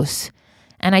she knows.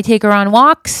 And I take her on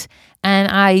walks and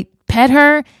I pet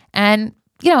her and,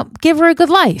 give her a good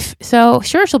life. So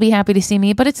sure, she'll be happy to see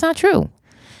me, but it's not true.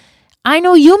 I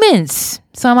know humans,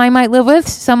 some I might live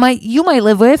with, you might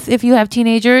live with if you have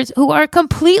teenagers who are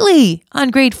completely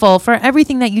ungrateful for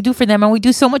everything that you do for them. And we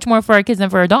do so much more for our kids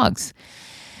than for our dogs.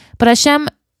 But Hashem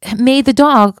made the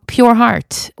dog pure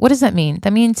heart. What does that mean?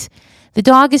 That means the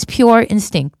dog is pure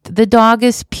instinct. The dog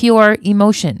is pure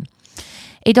emotion.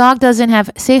 A dog doesn't have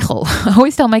seichel. I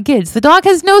always tell my kids, the dog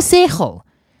has no seichel.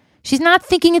 She's not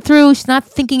thinking it through. She's not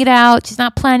thinking it out. She's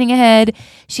not planning ahead.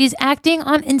 She's acting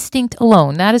on instinct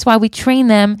alone. That is why we train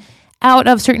them out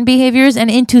of certain behaviors and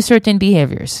into certain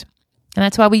behaviors. And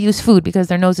that's why we use food, because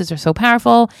their noses are so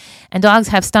powerful. And dogs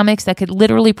have stomachs that could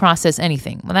literally process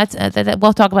anything. Well,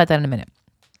 we'll talk about that in a minute.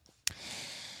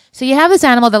 So you have this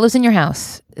animal that lives in your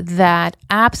house that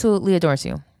absolutely adores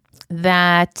you,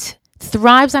 that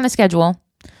thrives on a schedule,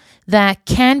 that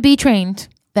can be trained,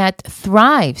 that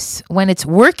thrives when it's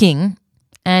working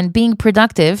and being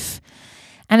productive.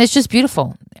 And it's just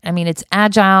beautiful. I mean, it's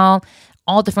agile,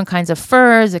 all different kinds of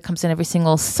furs. It comes in every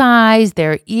single size.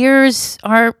 Their ears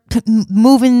are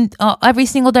moving every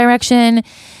single direction.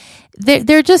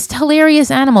 They're just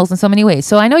hilarious animals in so many ways.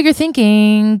 So I know you're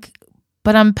thinking,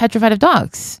 but I'm petrified of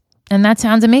dogs. And that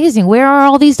sounds amazing. Where are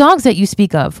all these dogs that you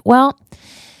speak of? Well,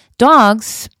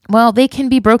 dogs, they can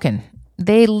be broken.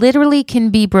 They literally can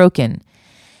be broken.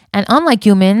 And unlike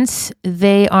humans,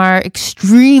 they are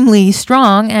extremely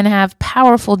strong and have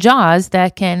powerful jaws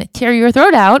that can tear your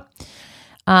throat out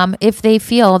if they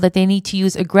feel that they need to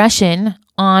use aggression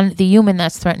on the human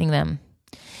that's threatening them.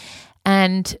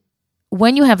 And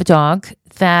when you have a dog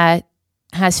that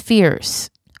has fears,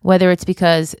 whether it's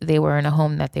because they were in a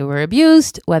home that they were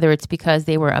abused, whether it's because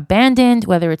they were abandoned,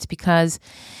 whether it's because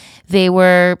they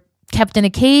were kept in a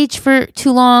cage for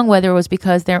too long, whether it was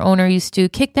because their owner used to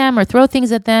kick them or throw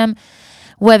things at them,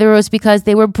 whether it was because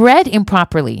they were bred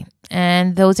improperly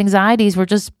and those anxieties were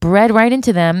just bred right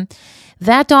into them,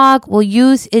 that dog will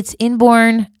use its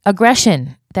inborn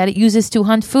aggression that it uses to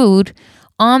hunt food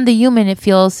on the human it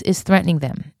feels is threatening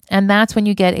them. And that's when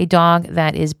you get a dog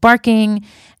that is barking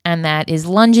and that is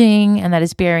lunging and that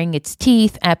is baring its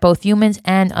teeth at both humans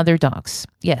and other dogs.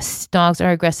 Yes, dogs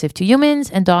are aggressive to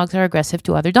humans and dogs are aggressive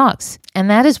to other dogs. And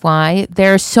that is why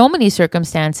there are so many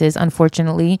circumstances,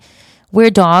 unfortunately,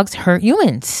 where dogs hurt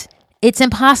humans. It's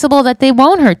impossible that they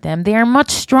won't hurt them. They are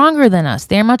much stronger than us.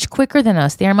 They are much quicker than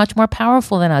us. They are much more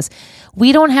powerful than us.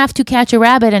 We don't have to catch a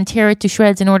rabbit and tear it to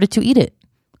shreds in order to eat it,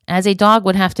 as a dog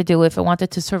would have to do if it wanted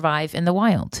to survive in the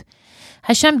wild.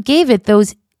 Hashem gave it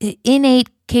those innate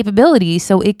capabilities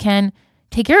so it can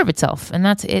take care of itself. And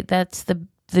that's it. That's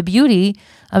the beauty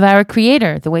of our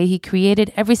Creator, the way He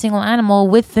created every single animal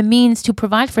with the means to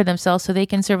provide for themselves so they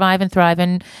can survive and thrive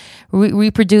and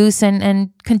reproduce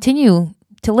and continue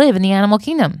to live in the animal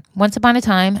kingdom. Once upon a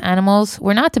time, animals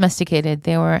were not domesticated.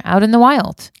 They were out in the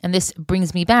wild. And this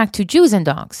brings me back to Jews and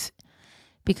dogs,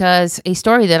 because a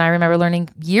story that I remember learning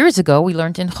years ago, we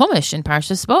learned in Chumash in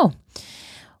Parshas Bo.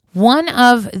 One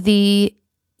of the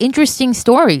interesting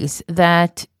stories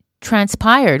that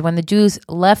transpired when the Jews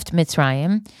left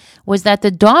Mitzrayim was that the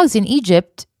dogs in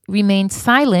Egypt remained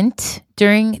silent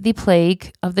during the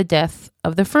plague of the death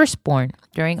of the firstborn,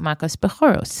 during Makos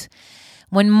Bechoros.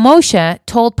 When Moshe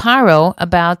told Paro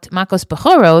about Makos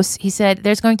Bechoros, he said,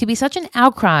 there's going to be such an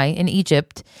outcry in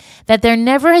Egypt that there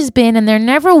never has been and there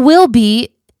never will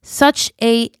be such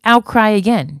a outcry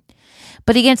again.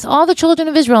 But against all the children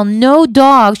of Israel, no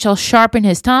dog shall sharpen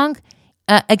his tongue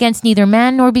against neither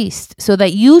man nor beast, so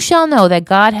that you shall know that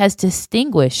God has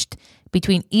distinguished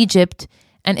between Egypt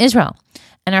and Israel.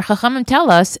 And our Chachamim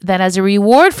tell us that as a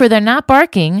reward for their not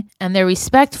barking and their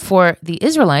respect for the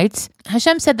Israelites,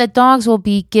 Hashem said that dogs will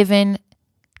be given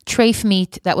treif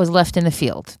meat that was left in the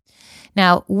field.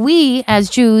 Now, we as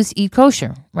Jews eat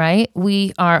kosher, right?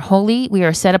 We are holy. We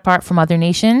are set apart from other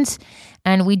nations,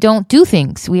 and we don't do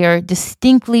things. We are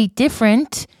distinctly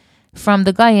different from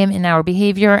the Goyim in our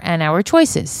behavior and our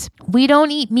choices. We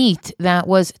don't eat meat that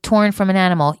was torn from an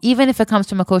animal, even if it comes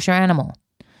from a kosher animal,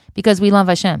 because we love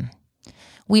Hashem.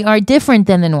 We are different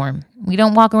than the norm. We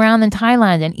don't walk around in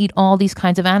Thailand and eat all these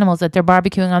kinds of animals that they're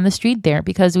barbecuing on the street there,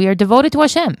 because we are devoted to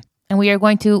Hashem and we are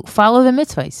going to follow the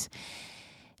mitzvahs.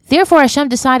 Therefore, Hashem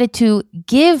decided to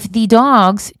give the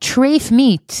dogs treif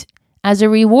meat as a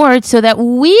reward so that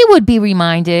we would be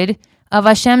reminded of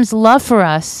Hashem's love for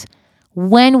us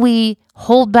when we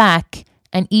hold back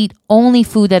and eat only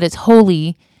food that is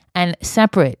holy and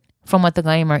separate from what the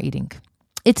Goyim are eating.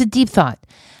 It's a deep thought.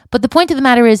 But the point of the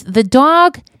matter is, the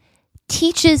dog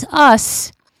teaches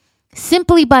us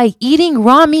simply by eating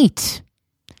raw meat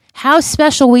how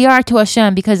special we are to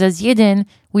Hashem, because as Yidden,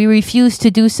 we refuse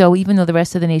to do so, even though the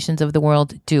rest of the nations of the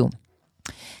world do.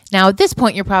 Now, at this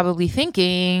point, you're probably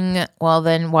thinking, well,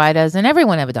 then why doesn't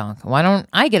everyone have a dog? Why don't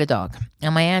I get a dog?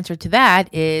 And my answer to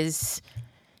that is,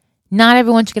 not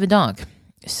everyone should get a dog.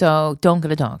 So don't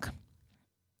get a dog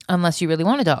unless you really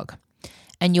want a dog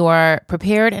and you are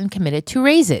prepared and committed to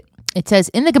raise it. It says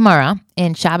in the Gemara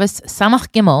in Shabbos Samach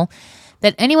Gimel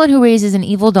that anyone who raises an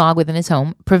evil dog within his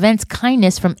home prevents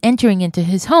kindness from entering into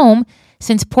his home,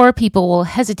 since poor people will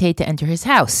hesitate to enter his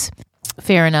house.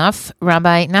 Fair enough.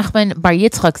 Rabbi Nachman Bar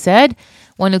Yitzchak said,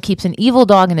 one who keeps an evil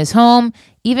dog in his home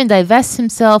even divests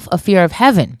himself of fear of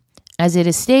heaven. As it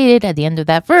is stated at the end of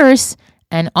that verse,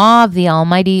 and awe of the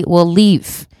Almighty will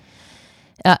leave.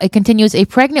 It continues, a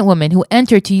pregnant woman who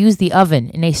entered to use the oven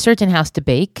in a certain house to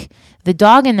bake. The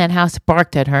dog in that house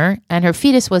barked at her, and her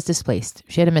fetus was displaced.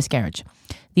 She had a miscarriage.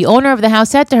 The owner of the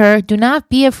house said to her, do not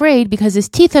be afraid, because his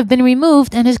teeth have been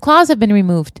removed and his claws have been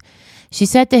removed. She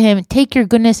said to him, take your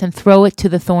goodness and throw it to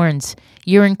the thorns.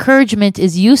 Your encouragement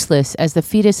is useless, as the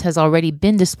fetus has already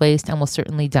been displaced and will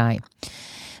certainly die.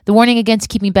 The warning against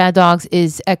keeping bad dogs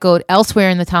is echoed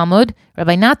elsewhere in the Talmud.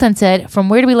 Rabbi Natan said, from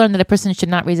where do we learn that a person should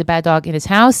not raise a bad dog in his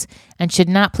house and should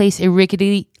not place a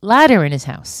rickety ladder in his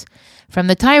house? From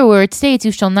the Torah, where it states,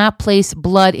 you shall not place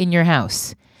blood in your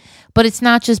house. But it's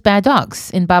not just bad dogs.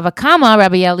 In Bava Kama,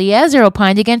 Rabbi Eliezer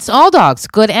opined against all dogs,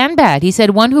 good and bad. He said,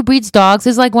 one who breeds dogs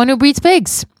is like one who breeds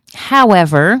pigs.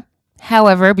 However,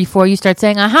 before you start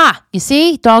saying, aha, you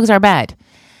see, dogs are bad.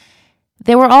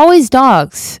 There were always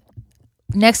dogs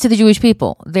next to the Jewish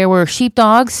people. There were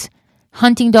sheepdogs,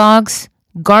 hunting dogs,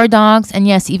 guard dogs, and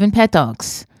yes, even pet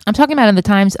dogs. I'm talking about in the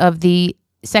times of the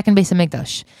second Beis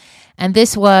HaMikdash. And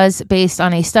this was based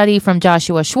on a study from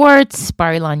Joshua Schwartz,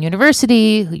 Bar Ilan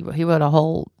University. He wrote a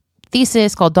whole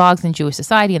thesis called Dogs in Jewish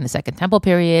Society in the Second Temple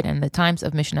Period and the Times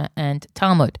of Mishnah and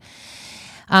Talmud.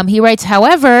 He writes,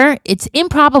 however, it's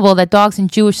improbable that dogs in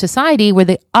Jewish society were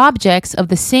the objects of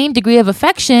the same degree of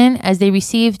affection as they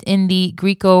received in the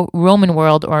Greco-Roman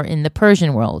world or in the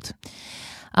Persian world.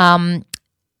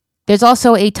 There's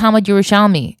also a Talmud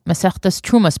Yerushalmi, Masechtas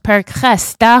Trumas, Perek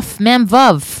Ches, Daf Mem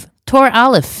Vav, Tor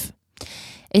Aleph.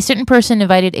 A certain person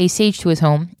invited a sage to his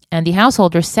home, and the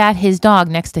householder sat his dog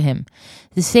next to him.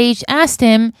 The sage asked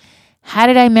him, how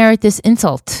did I merit this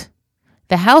insult?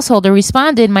 The householder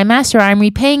responded, my master, I'm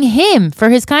repaying him for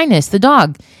his kindness, the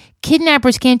dog.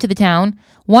 Kidnappers came to the town.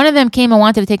 One of them came and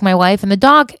wanted to take my wife, and the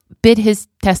dog bit his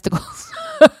testicles.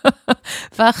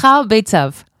 V'achal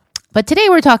beitzav. But today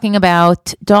we're talking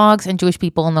about dogs and Jewish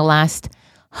people in the last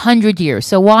 100 years.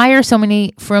 So why are so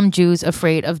many Frum Jews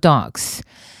afraid of dogs?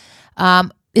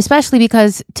 Especially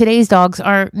because today's dogs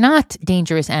are not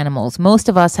dangerous animals. Most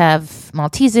of us have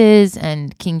Malteses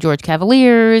and King George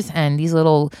Cavaliers and these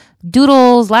little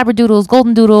doodles, Labradoodles,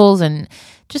 golden doodles, and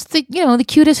just the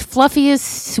cutest,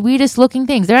 fluffiest, sweetest looking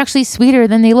things. They're actually sweeter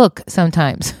than they look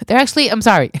sometimes. They're actually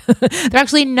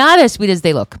not as sweet as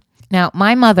they look. Now,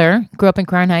 my mother grew up in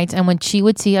Crown Heights, and when she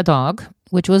would see a dog,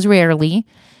 which was rarely,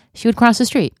 she would cross the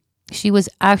street. She was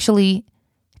actually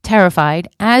terrified,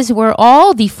 as were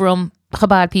all the Frum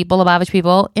Chabad people, Lubavitch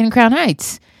people in Crown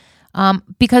Heights,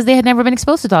 because they had never been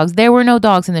exposed to dogs. There were no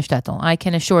dogs in the shtetl, I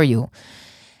can assure you.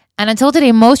 And until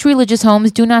today, most religious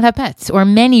homes do not have pets, or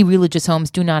many religious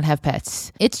homes do not have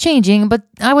pets. It's changing, but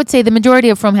I would say the majority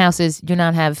of Frum houses do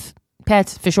not have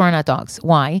pets, for sure not dogs.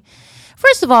 Why?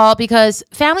 First of all, because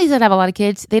families that have a lot of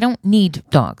kids, they don't need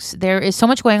dogs. There is so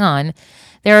much going on.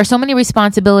 There are so many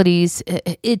responsibilities.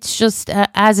 It's just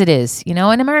as it is. In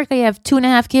America, you have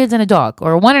 2.5 kids and a dog,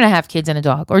 or 1.5 kids and a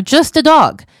dog, or just a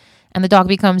dog. And the dog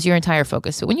becomes your entire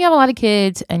focus. So when you have a lot of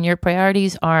kids and your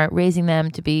priorities are raising them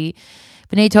to be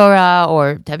B'nai Torah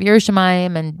or to have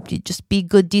Yerushalayim and just be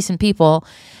good, decent people,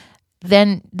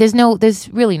 then there's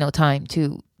really no time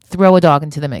to throw a dog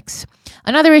into the mix.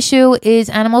 Another issue is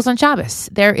animals on Shabbos.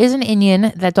 There is an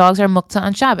inyan that dogs are muktzah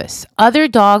on Shabbos. Other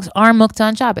dogs are muktzah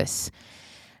on Shabbos.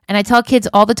 And I tell kids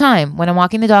all the time when I'm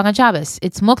walking the dog on Shabbos,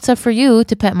 it's muktzah for you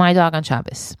to pet my dog on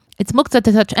Shabbos. It's muktzah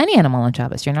to touch any animal on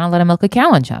Shabbos. You're not allowed to milk a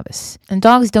cow on Shabbos. And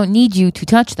dogs don't need you to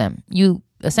touch them. You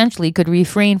essentially could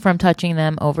refrain from touching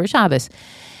them over Shabbos.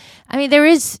 I mean, there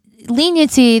is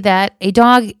leniency that a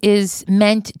dog is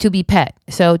meant to be pet.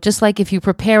 So just like if you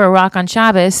prepare a rock on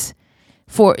Shabbos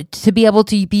to be able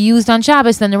to be used on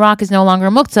Shabbos, then the rock is no longer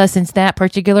muktzah, since that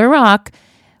particular rock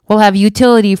will have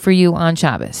utility for you on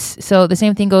Shabbos. So the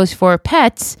same thing goes for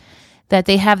pets, that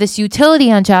they have this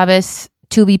utility on Shabbos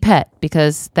to be pet,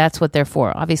 because that's what they're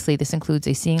for. Obviously, this includes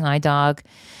a seeing eye dog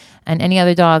and any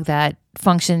other dog that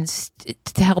functions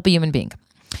to help a human being.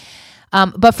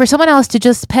 But for someone else to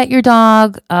just pet your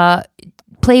dog,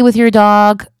 play with your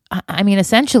dog, I mean,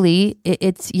 essentially,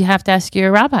 it's you have to ask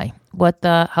your rabbi what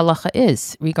the halacha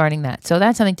is regarding that. So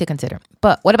that's something to consider.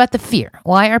 But what about the fear?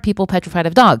 Why are people petrified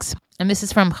of dogs? And this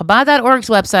is from Chabad.org's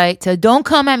website, so don't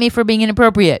come at me for being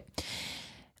inappropriate.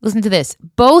 Listen to this.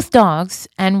 Both dogs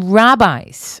and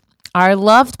rabbis are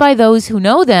loved by those who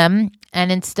know them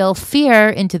and instill fear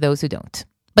into those who don't.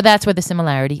 But that's where the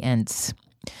similarity ends.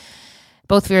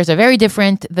 Both fears are very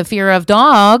different. The fear of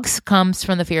dogs comes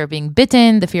from the fear of being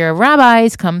bitten. The fear of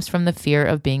rabbis comes from the fear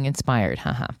of being inspired.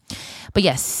 But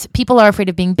yes, people are afraid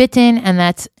of being bitten, and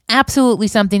that's absolutely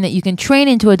something that you can train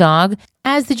into a dog,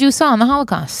 as the Jews saw in the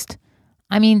Holocaust.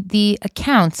 I mean, the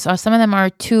accounts, some of them are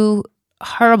too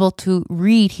horrible to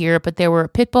read here, but there were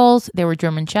pit bulls, there were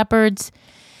German shepherds,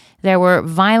 there were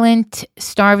violent,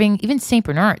 starving, even St.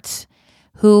 Bernards,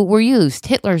 who were used,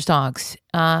 Hitler's dogs,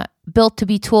 built to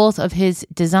be tools of his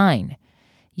design,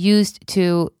 used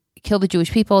to kill the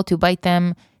Jewish people, to bite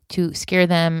them, to scare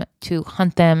them, to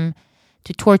hunt them,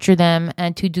 to torture them,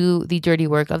 and to do the dirty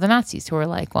work of the Nazis, who were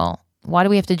like, well, why do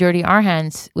we have to dirty our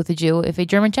hands with a Jew if a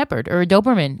German Shepherd or a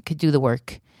Doberman could do the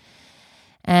work?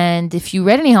 And if you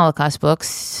read any Holocaust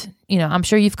books, I'm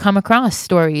sure you've come across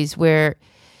stories where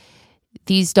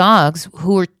these dogs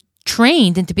who were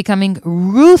trained into becoming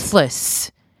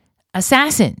ruthless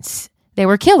assassins, they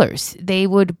were killers. They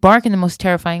would bark in the most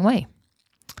terrifying way.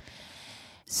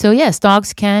 So yes,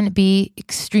 dogs can be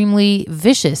extremely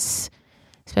vicious,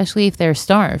 especially if they're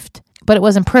starved. But it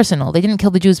wasn't personal. They didn't kill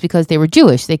the Jews because they were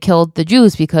Jewish. They killed the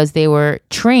Jews because they were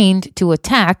trained to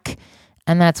attack,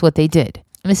 and that's what they did.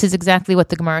 And this is exactly what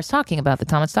the Gemara is talking about, the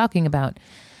Talmud's talking about.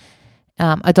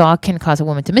 A dog can cause a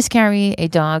woman to miscarry. A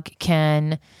dog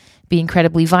can be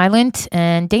incredibly violent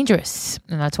and dangerous.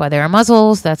 And that's why there are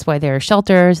muzzles. That's why there are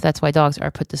shelters. That's why dogs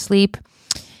are put to sleep.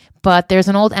 But there's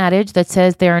an old adage that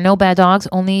says there are no bad dogs,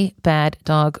 only bad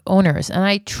dog owners. And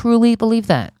I truly believe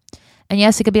that. And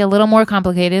yes, it could be a little more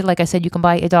complicated. Like I said, you can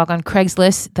buy a dog on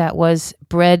Craigslist that was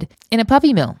bred in a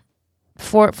puppy mill.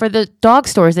 For the dog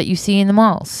stores that you see in the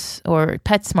malls or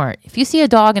PetSmart, if you see a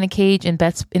dog in a cage in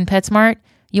PetSmart,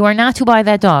 you are not to buy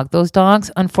that dog. Those dogs,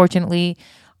 unfortunately,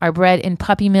 are bred in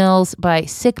puppy mills by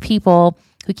sick people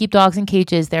who keep dogs in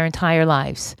cages their entire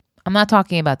lives. I'm not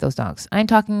talking about those dogs. I'm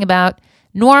talking about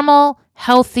normal,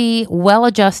 healthy,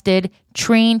 well-adjusted,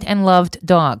 trained and loved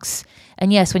dogs.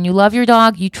 And yes, when you love your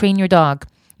dog, you train your dog.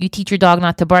 You teach your dog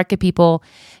not to bark at people.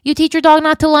 You teach your dog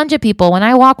not to lunge at people. When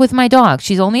I walk with my dog,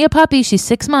 she's only a puppy. She's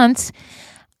 6 months.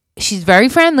 She's very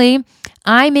friendly.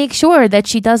 I make sure that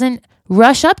she doesn't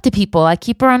rush up to people. I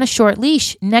keep her on a short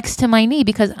leash next to my knee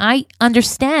because I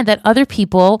understand that other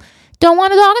people don't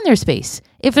want a dog in their space.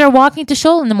 If they're walking to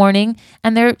shul in the morning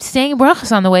and they're saying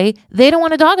brachas on the way, they don't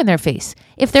want a dog in their face.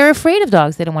 If they're afraid of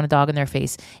dogs, they don't want a dog in their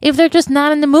face. If they're just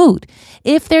not in the mood.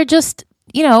 If they're just,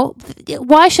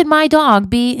 why should my dog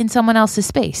be in someone else's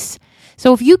space?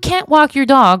 So if you can't walk your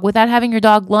dog without having your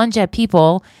dog lunge at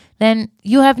people, then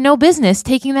you have no business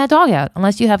taking that dog out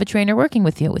unless you have a trainer working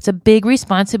with you. It's a big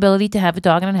responsibility to have a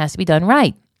dog, and it has to be done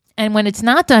right. And when it's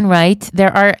not done right,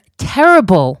 there are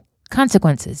terrible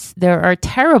consequences. There are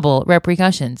terrible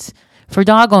repercussions for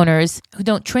dog owners who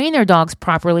don't train their dogs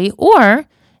properly, or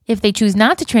if they choose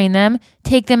not to train them,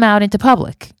 take them out into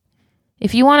public.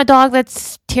 If you want a dog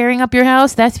that's tearing up your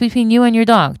house, that's between you and your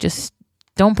dog. Just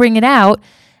don't bring it out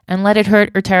and let it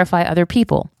hurt or terrify other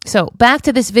people. So back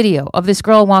to this video of this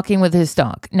girl walking with his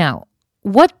dog. Now,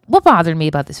 what bothered me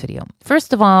about this video?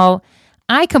 First of all,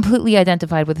 I completely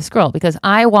identified with this girl because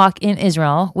I walk in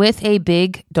Israel with a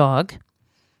big dog,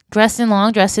 dressed in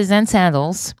long dresses and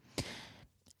sandals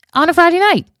on a Friday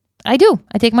night. I do.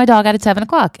 I take my dog out at 7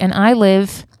 o'clock, and I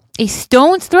live a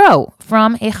stone's throw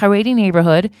from a Haredi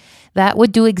neighborhood that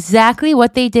would do exactly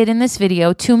what they did in this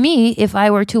video to me if I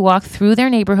were to walk through their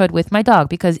neighborhood with my dog,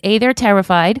 because A, they're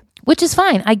terrified which is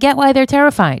fine. I get why they're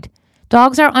terrified.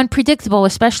 Dogs are unpredictable,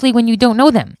 especially when you don't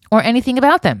know them or anything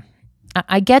about them.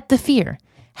 I get the fear.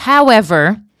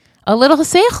 However, a little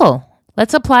seichel.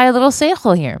 Let's apply a little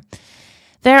seichel here.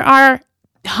 There are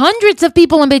hundreds of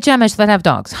people in Beit Shemesh that have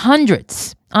dogs.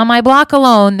 Hundreds. On my block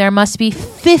alone, there must be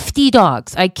 50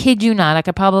 dogs. I kid you not. I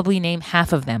could probably name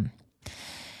half of them.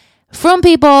 Frum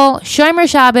people, Shomer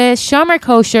Shabbos, Shomer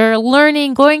Kosher,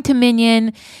 learning, going to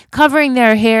Minyan, covering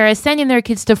their hair, sending their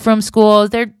kids to Frum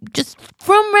schools. They're just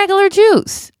Frum regular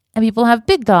Jews. And people have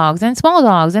big dogs and small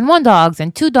dogs and one dogs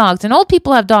and two dogs. And old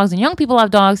people have dogs and young people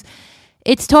have dogs.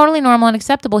 It's totally normal and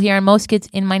acceptable here. And most kids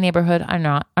in my neighborhood are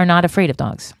not afraid of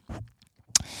dogs.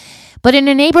 But in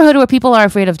a neighborhood where people are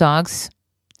afraid of dogs,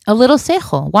 a little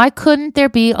seichel. Why couldn't there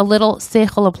be a little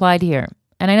seichel applied here?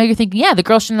 And I know you're thinking, yeah, the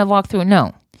girl shouldn't have walked through.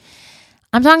 No.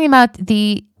 I'm talking about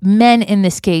the men in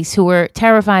this case who were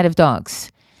terrified of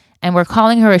dogs and were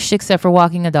calling her a shiksa for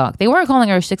walking a dog. They weren't calling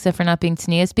her a shiksa for not being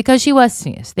tznius because she was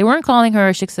tznius. They weren't calling her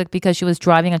a shiksa because she was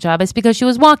driving a Shabbos because she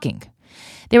was walking.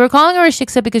 They were calling her a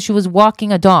shiksa because she was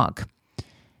walking a dog.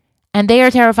 And they are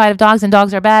terrified of dogs, and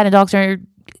dogs are bad, and dogs are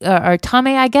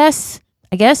tameh, I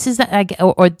guess is that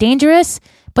or dangerous,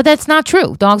 but that's not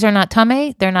true. Dogs are not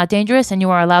tameh, they're not dangerous, and you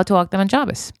are allowed to walk them on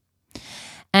Shabbos.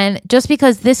 And just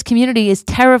because this community is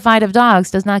terrified of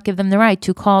dogs does not give them the right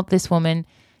to call this woman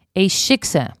a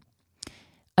shiksa,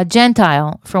 a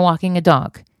Gentile, for walking a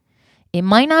dog. It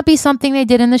might not be something they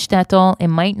did in the shtetl. It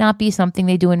might not be something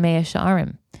they do in Mea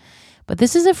Sha'arim. But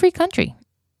this is a free country.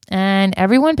 And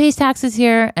everyone pays taxes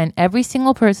here, and every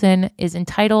single person is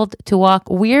entitled to walk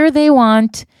where they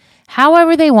want,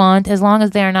 however they want, as long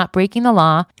as they are not breaking the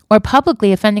law or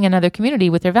publicly offending another community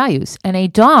with their values. And a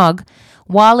dog,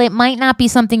 while it might not be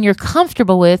something you're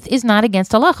comfortable with, is not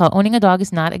against halacha. Owning a dog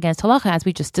is not against halacha, as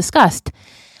we just discussed.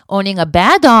 Owning a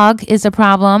bad dog is a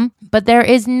problem, but there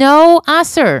is no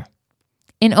aser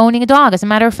in owning a dog. As a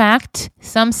matter of fact,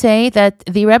 some say that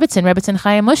the Rebbetzin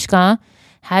Chaya Mushka,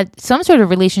 had some sort of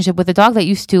relationship with a dog that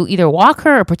used to either walk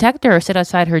her or protect her or sit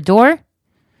outside her door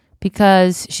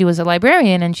because she was a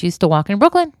librarian and she used to walk in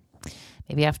Brooklyn,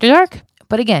 maybe after dark.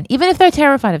 But again, even if they're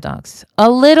terrified of dogs,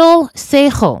 a little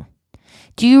seichel.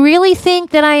 Do you really think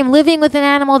that I am living with an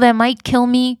animal that might kill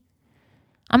me?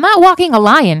 I'm not walking a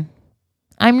lion.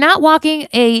 I'm not walking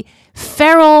a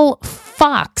feral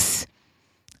fox.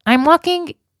 I'm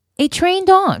walking a trained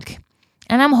dog,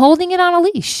 and I'm holding it on a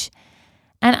leash.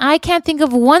 And I can't think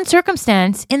of one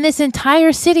circumstance in this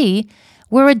entire city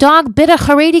where a dog bit a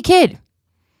Haredi kid.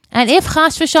 And if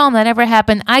chas v'shalom that ever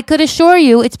happened, I could assure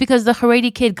you it's because the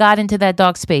Haredi kid got into that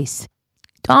dog space.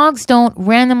 Dogs don't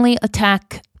randomly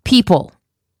attack people.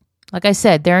 Like I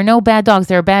said, there are no bad dogs.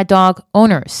 There are bad dog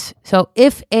owners. So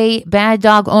if a bad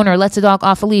dog owner lets a dog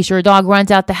off a leash or a dog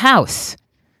runs out the house,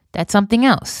 that's something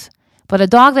else. But a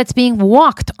dog that's being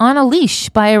walked on a leash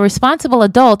by a responsible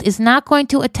adult is not going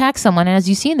to attack someone. And as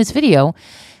you see in this video,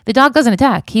 the dog doesn't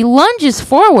attack. He lunges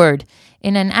forward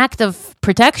in an act of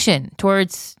protection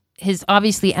towards his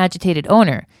obviously agitated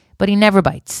owner, but he never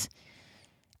bites.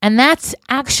 And that's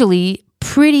actually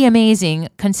pretty amazing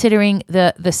considering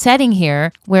the setting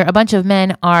here where a bunch of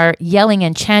men are yelling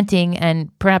and chanting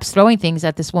and perhaps throwing things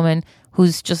at this woman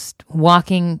who's just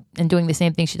walking and doing the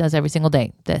same thing she does every single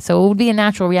day. So it would be a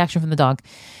natural reaction from the dog.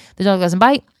 The dog doesn't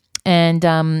bite and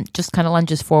just kind of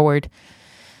lunges forward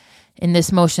in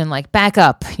this motion, like back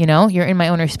up, you're in my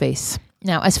owner's space.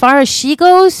 Now, as far as she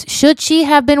goes, should she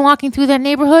have been walking through that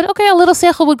neighborhood? Okay, a little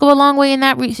seichel would go a long way in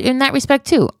that respect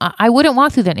too. I wouldn't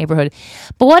walk through that neighborhood.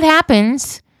 But what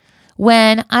happens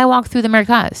when I walk through the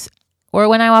Merkaz? Or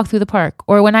when I walk through the park,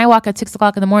 or when I walk at 6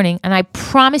 o'clock in the morning, and I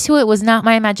promise you it was not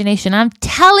my imagination. I'm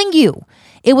telling you,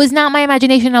 it was not my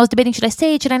imagination. I was debating, should I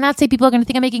say it? Should I not say? People are going to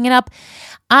think I'm making it up.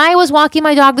 I was walking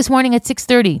my dog this morning at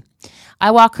 6:30.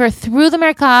 I walk her through the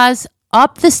Merkaz,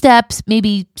 up the steps,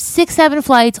 maybe 6-7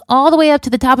 flights, all the way up to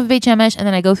the top of Beit Shemesh, and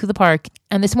then I go through the park.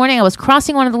 And this morning I was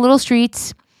crossing one of the little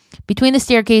streets between the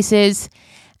staircases.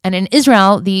 And in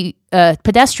Israel, the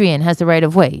pedestrian has the right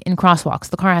of way in crosswalks.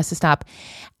 The car has to stop.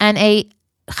 And a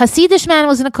Hasidish man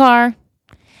was in a car,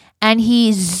 and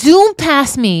he zoomed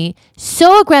past me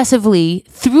so aggressively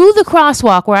through the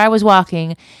crosswalk where I was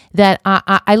walking that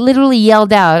I literally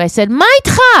yelled out. I said,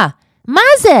 Maitcha,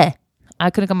 maze. I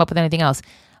couldn't come up with anything else.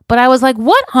 But I was like,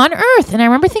 what on earth? And I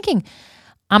remember thinking,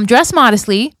 I'm dressed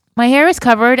modestly, my hair is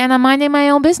covered, and I'm minding my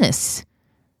own business.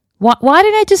 Why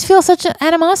did I just feel such an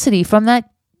animosity from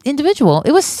that individual?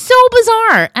 It was so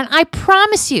bizarre. And I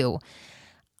promise you,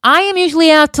 I am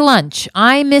usually out to lunch.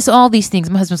 I miss all these things.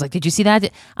 My husband's like, did you see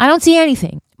that? I don't see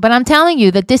anything. But I'm telling you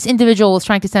that this individual was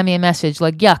trying to send me a message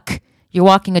like, yuck, you're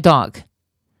walking a dog.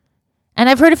 And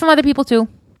I've heard it from other people too.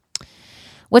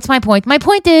 What's my point? My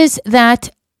point is that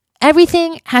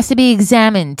everything has to be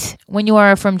examined when you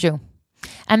are a Frum Jew.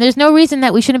 And there's no reason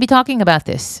that we shouldn't be talking about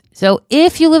this. So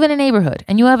if you live in a neighborhood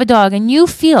and you have a dog and you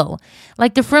feel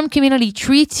like the Frum community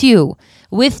treats you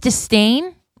with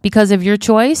disdain because of your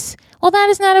choice, well, that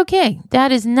is not okay.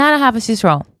 That is not a Havas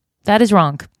Yisrael. That is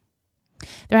wrong.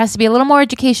 There has to be a little more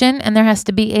education and there has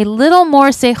to be a little more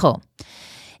seichel.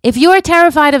 If you are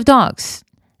terrified of dogs,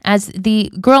 as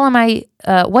the girl in my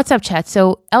WhatsApp chat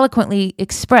so eloquently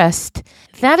expressed,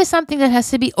 that is something that has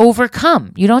to be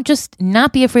overcome. You don't just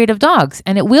not be afraid of dogs.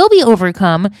 And it will be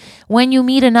overcome when you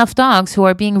meet enough dogs who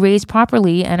are being raised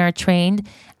properly and are trained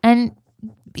and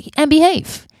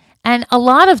behave. And a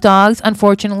lot of dogs,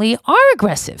 unfortunately, are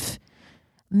aggressive.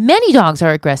 Many dogs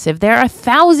are aggressive. There are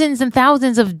thousands and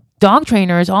thousands of dog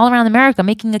trainers all around America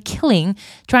making a killing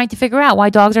trying to figure out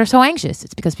why dogs are so anxious.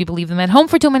 It's because people leave them at home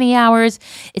for too many hours.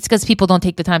 It's because people don't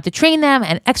take the time to train them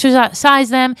and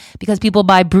exercise them, because people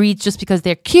buy breeds just because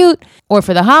they're cute or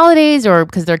for the holidays or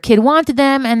because their kid wanted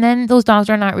them. And then those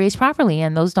dogs are not raised properly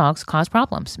and those dogs cause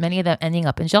problems, many of them ending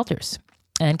up in shelters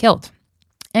and killed.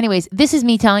 Anyways, this is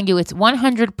me telling you it's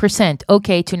 100%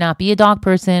 okay to not be a dog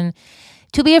person,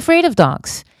 to be afraid of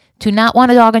dogs, to not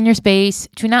want a dog in your space,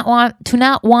 to not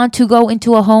want to go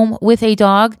into a home with a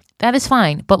dog. That is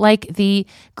fine. But like the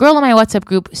girl in my WhatsApp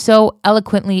group so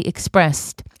eloquently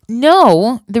expressed,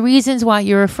 know the reasons why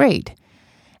you're afraid.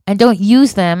 And don't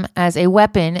use them as a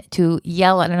weapon to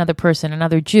yell at another person,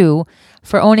 another Jew,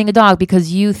 for owning a dog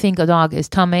because you think a dog is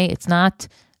tameh. It's not.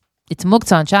 It's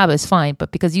muktzah on Shabbos, fine.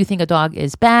 But because you think a dog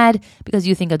is bad, because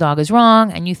you think a dog is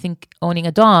wrong, and you think owning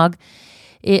a dog,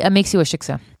 it makes you a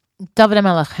shiksa. David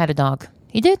HaMelech had a dog.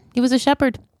 He did. He was a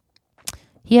shepherd.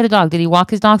 He had a dog. Did he walk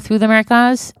his dog through the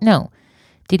Merkaz? No.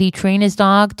 Did he train his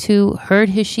dog to herd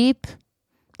his sheep?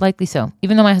 Likely so.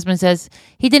 Even though my husband says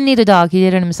he didn't need a dog. He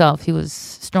did it himself. He was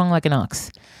strong like an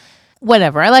ox.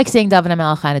 Whatever. I like saying David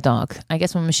HaMelech had a dog. I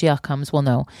guess when Mashiach comes, we'll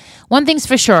know. One thing's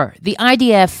for sure. The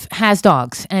IDF has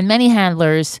dogs and many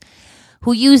handlers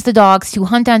who use the dogs to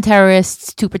hunt down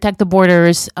terrorists, to protect the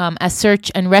borders, as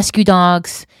search and rescue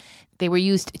dogs. They were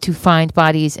used to find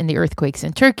bodies in the earthquakes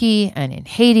in Turkey and in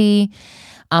Haiti.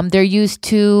 They're used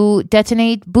to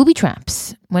detonate booby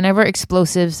traps. Whenever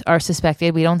explosives are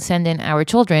suspected, we don't send in our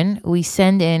children. We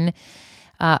send in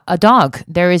a dog.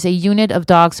 There is a unit of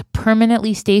dogs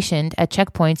permanently stationed at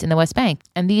checkpoints in the West Bank.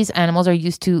 And these animals are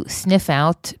used to sniff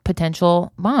out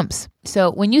potential bombs.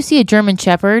 So when you see a German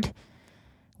Shepherd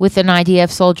with an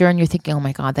IDF soldier and you're thinking, oh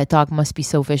my God, that dog must be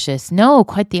so vicious. No,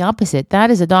 quite the opposite.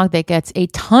 That is a dog that gets a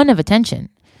ton of attention.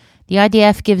 The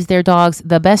IDF gives their dogs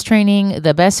the best training,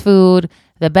 the best food,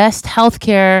 the best health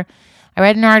care. I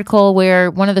read an article where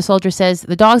one of the soldiers says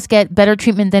the dogs get better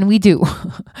treatment than we do.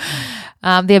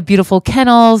 They have beautiful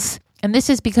kennels. And this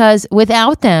is because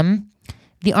without them,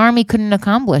 the army couldn't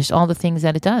accomplish all the things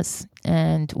that it does.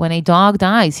 And when a dog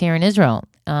dies here in Israel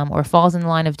or falls in the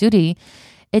line of duty,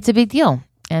 it's a big deal.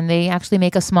 And they actually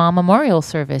make a small memorial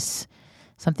service,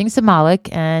 something symbolic.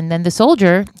 And then the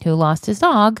soldier who lost his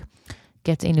dog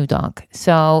gets a new dog.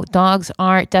 So dogs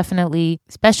are definitely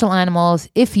special animals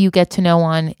if you get to know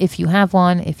one, if you have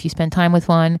one, if you spend time with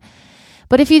one.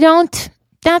 But if you don't,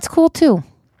 that's cool too.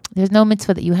 There's no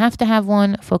mitzvah that you have to have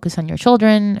one. Focus on your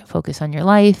children, focus on your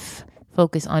life,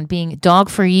 focus on being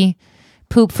dog-free,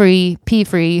 poop-free,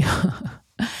 pee-free,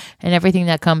 and everything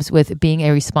that comes with being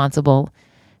a responsible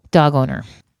dog owner.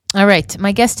 All right.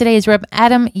 My guest today is Reb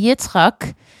Adam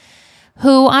Yitzchak,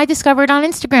 who I discovered on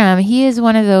Instagram. He is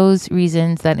one of those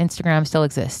reasons that Instagram still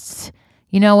exists.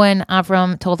 You know, when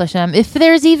Avram told Hashem, if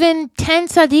there's even 10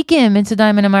 tzaddikim in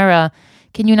Sodom and Amora,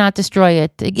 can you not destroy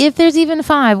it? If there's even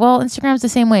 5, well, Instagram's the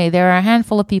same way. There are a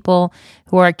handful of people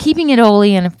who are keeping it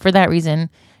holy, and for that reason,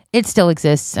 it still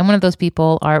exists. And one of those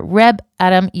people are Reb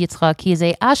Adam Yitzchak. He is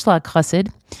a Ashlag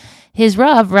Chassid. His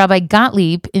Rav, Rabbi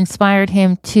Gottlieb, inspired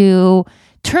him to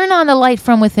turn on the light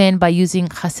from within by using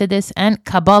Hasidus and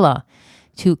Kabbalah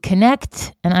to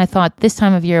connect. And I thought this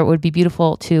time of year it would be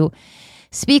beautiful to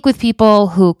speak with people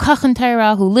who kachen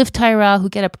Torah, who live Torah, who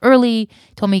get up early.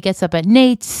 Told me he gets up at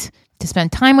Nate's to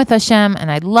spend time with Hashem,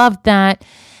 and I loved that.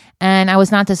 And I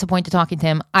was not disappointed talking to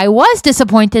him. I was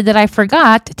disappointed that I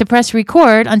forgot to press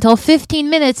record until 15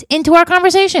 minutes into our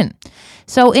conversation.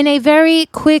 So in a very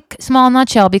quick, small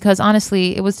nutshell, because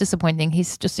honestly, it was disappointing.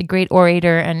 He's just a great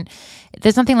orator, and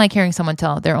there's nothing like hearing someone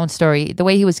tell their own story. The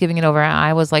way he was giving it over,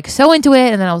 I was like so into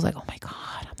it, and then I was like, oh my God,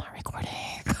 I'm not recording.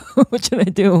 What should I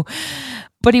do?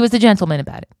 But he was a gentleman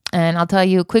about it. And I'll tell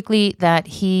you quickly that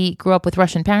he grew up with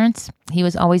Russian parents. He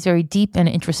was always very deep and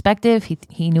introspective.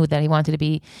 He knew that he wanted to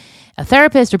be a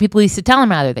therapist, or people used to tell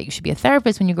him rather that you should be a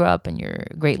therapist when you grow up and you're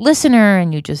a great listener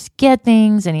and you just get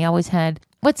things. And he always had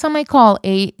what some might call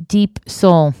a deep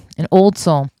soul, an old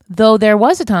soul. Though there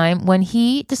was a time when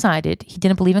he decided he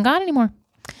didn't believe in God anymore.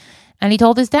 And he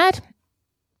told his dad.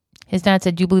 His dad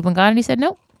said, "Do you believe in God?" And he said,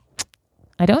 "No,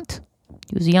 I don't."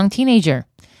 He was a young teenager.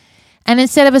 And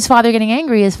instead of his father getting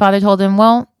angry, his father told him,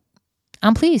 "Well,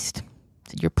 I'm pleased." I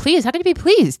said, "You're pleased? How can you be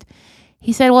pleased?"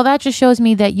 He said, "Well, that just shows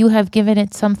me that you have given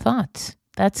it some thought.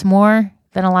 That's more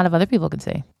than a lot of other people can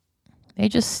say. They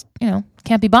just,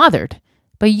 can't be bothered.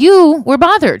 But you were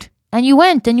bothered. And you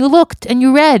went and you looked and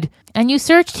you read and you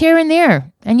searched here and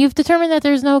there. And you've determined that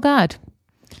there's no God.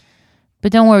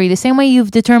 But don't worry, the same way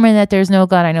you've determined that there's no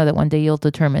God, I know that one day you'll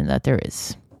determine that there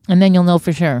is. And then you'll know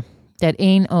for sure that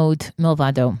ein od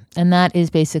milvado." And that is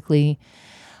basically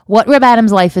what Reb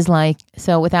Adam's life is like.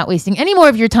 So without wasting any more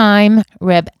of your time,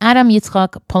 Reb Adam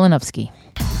Yitzchak Polanovsky.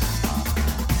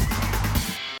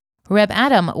 Reb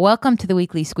Adam, welcome to the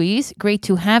Weekly Squeeze. Great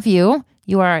to have you.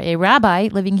 You are a rabbi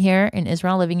living here in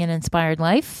Israel, living an inspired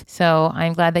life. So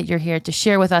I'm glad that you're here to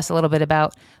share with us a little bit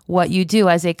about what you do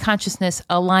as a consciousness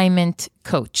alignment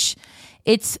coach.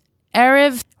 It's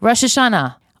Erev Rosh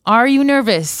Hashanah. Are you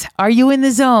nervous? Are you in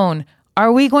the zone?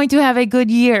 Are we going to have a good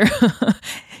year?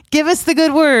 Give us the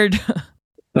good word.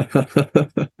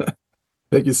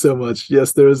 Thank you so much.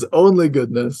 Yes, there is only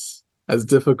goodness, as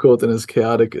difficult and as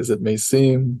chaotic as it may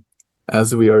seem.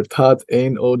 As we are taught,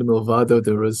 ein od milvado,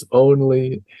 there is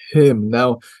only him.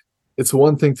 Now, it's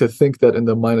one thing to think that in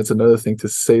the mind. It's another thing to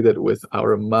say that with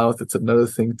our mouth. It's another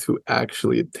thing to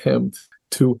actually attempt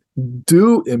to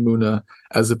do emunah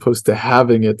as opposed to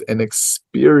having it and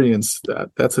experience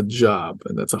that. That's a job,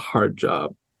 and that's a hard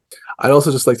job. I'd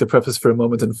also just like to preface for a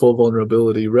moment in full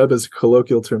vulnerability. Reb is a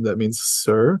colloquial term that means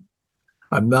sir.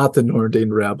 I'm not an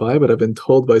ordained rabbi, but I've been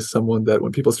told by someone that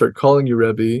when people start calling you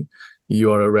Rebbe, you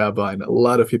are a rabbi. And a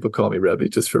lot of people call me Rebbe,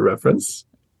 just for reference.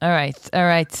 All right.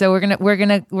 So we're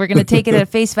gonna take it at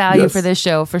face value Yes. for this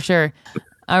show for sure.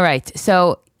 All right.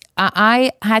 So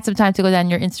I had some time to go down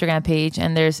your Instagram page,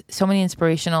 and there's so many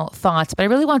inspirational thoughts, but I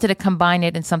really wanted to combine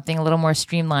it in something a little more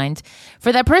streamlined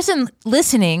for that person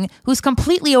listening who's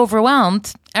completely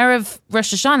overwhelmed Erev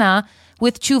Rosh Hashanah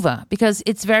with tshuva, because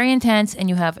it's very intense and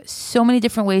you have so many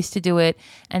different ways to do it.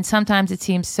 And sometimes it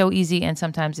seems so easy and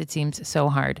sometimes it seems so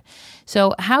hard.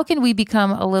 So how can we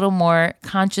become a little more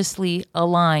consciously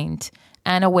aligned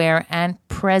and aware and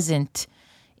present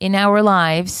in our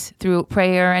lives through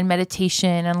prayer and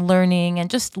meditation and learning and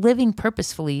just living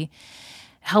purposefully,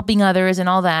 helping others and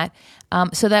all that,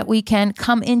 so that we can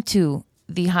come into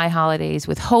the high holidays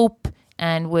with hope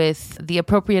and with the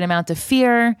appropriate amount of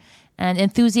fear and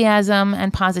enthusiasm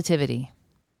and positivity?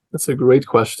 That's a great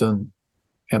question.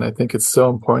 And I think it's so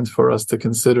important for us to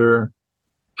consider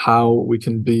how we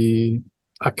can be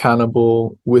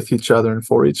accountable with each other and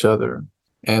for each other,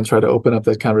 and try to open up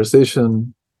that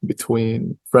conversation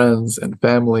between friends and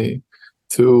family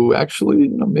to actually,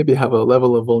 maybe have a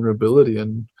level of vulnerability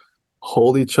and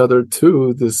hold each other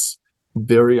to this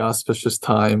very auspicious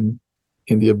time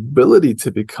in the ability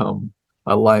to become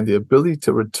aligned, the ability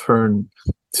to return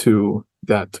to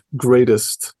that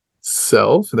greatest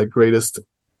self, that greatest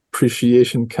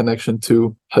appreciation, connection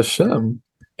to Hashem,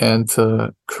 and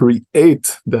to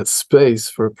create that space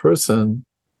for a person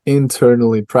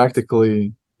internally,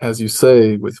 practically, as you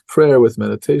say, with prayer, with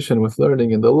meditation, with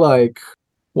learning and the like,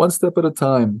 one step at a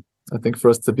time. I think for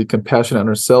us to be compassionate on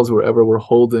ourselves wherever we're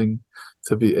holding,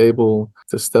 to be able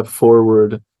to step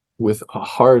forward with a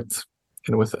heart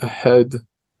and with a head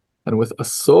and with a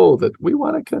soul that we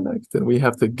want to connect, and we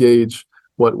have to gauge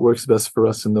what works best for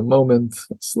us in the moment,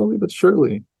 slowly but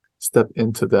surely step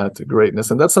into that greatness.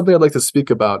 And that's something I'd like to speak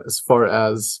about as far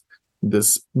as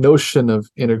this notion of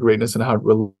inner greatness and how it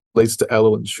relates to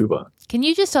Elul and Shuvah. Can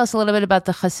you just tell us a little bit about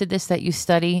the Hasidus that you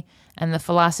study and the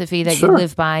philosophy that Sure. you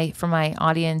live by for my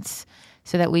audience,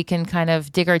 so that we can kind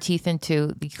of dig our teeth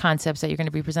into the concepts that you're going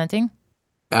to be presenting?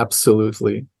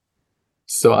 Absolutely.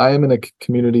 So I am in a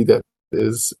community that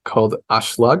is called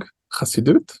Ashlag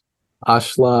Hasidut.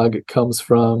 Ashlag comes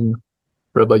from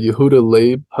Rabbi Yehuda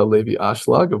Leib Halevi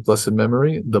Ashlag of blessed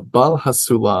memory, the Bal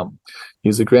HaSulam.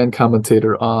 He's a grand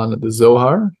commentator on the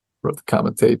Zohar, wrote the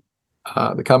commentary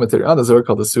on the Zohar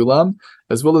called the Sulam,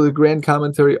 as well as a grand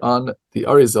commentary on the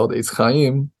Arizal, the Eitz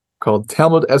Chaim, called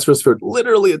Talmud Esra Sfirot,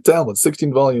 literally a Talmud,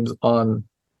 16 volumes on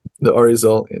the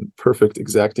Arizal in perfect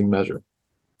exacting measure.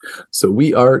 So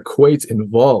we are quite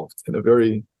involved in a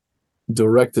very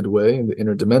directed way in the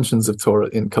inner dimensions of Torah,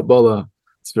 in Kabbalah,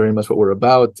 It's very much what we're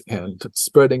about, and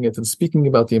spreading it and speaking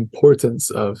about the importance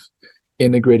of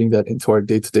integrating that into our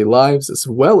day-to-day lives, as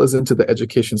well as into the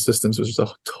education systems, which is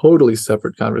a totally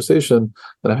separate conversation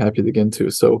that I'm happy to get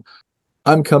into. So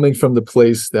I'm coming from the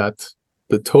place that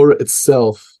the Torah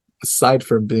itself, aside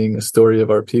from being a story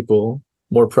of our people,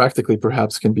 more practically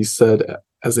perhaps can be said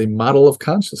as a model of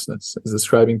consciousness, is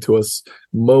describing to us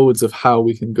modes of how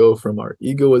we can go from our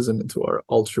egoism into our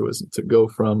altruism, to go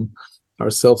from our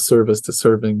self-service to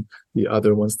serving the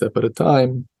other one step at a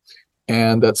time.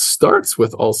 And that starts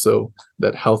with also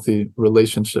that healthy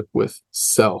relationship with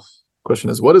self. Question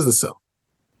is, what is the self?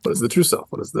 What is the true self?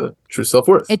 What is the true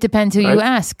self-worth? It depends who you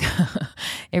ask.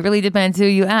 It really depends who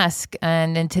you ask.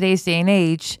 And in today's day and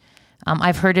age,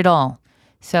 I've heard it all.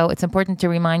 So it's important to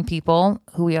remind people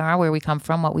who we are, where we come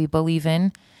from, what we believe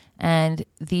in, and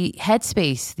the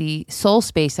headspace, the soul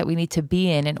space that we need to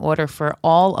be in order for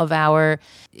all of our,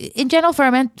 in general,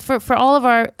 for all of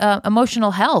our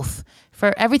emotional health,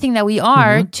 for everything that we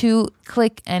are to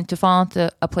click and to fall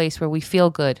into a place where we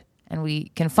feel good and we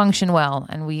can function well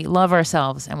and we love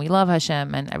ourselves and we love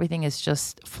Hashem and everything is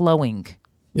just flowing.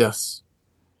 Yes.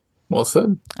 Well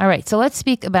said. All right. So let's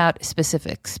speak about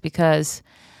specifics, because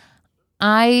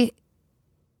I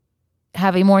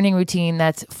have a morning routine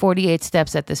that's 48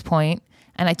 steps at this point,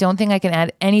 and I don't think I can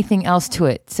add anything else to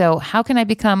it. So how can I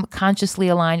become consciously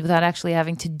aligned without actually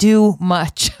having to do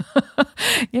much?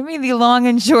 Give me the long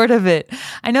and short of it.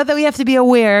 I know that we have to be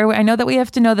aware. I know that we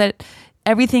have to know that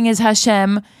everything is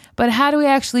Hashem, but how do we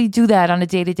actually do that on a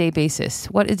day-to-day basis?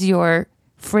 What is your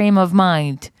frame of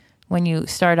mind when you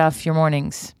start off your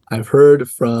mornings? I've heard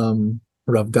from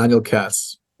Rav Daniel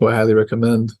Katz, who I highly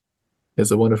recommend. He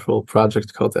has a wonderful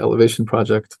project called the Elevation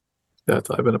Project that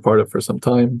I've been a part of for some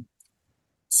time.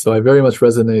 So I very much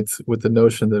resonate with the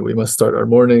notion that we must start our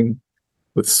morning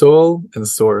with soul and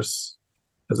source,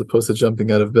 as opposed to jumping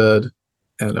out of bed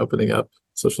and opening up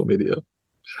social media.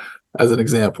 As an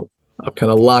example, I'm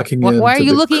kind of locking in. Why are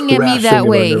you looking at me that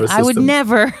way? I would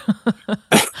never.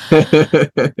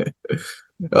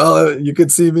 Well, you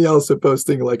could see me also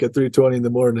posting like at 3:20 in the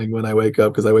morning when I wake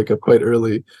up, because I wake up quite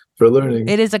early for learning.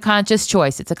 It is a conscious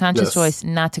choice. It's a conscious choice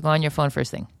not to go on your phone first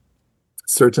thing.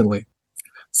 Certainly.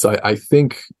 So I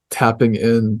think tapping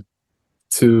in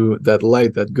to that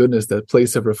light, that goodness, that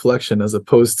place of reflection, as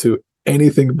opposed to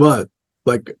anything but,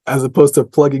 like, as opposed to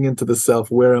plugging into the self,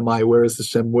 where am I? Where is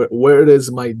Hashem? Where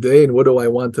is my day? And what do I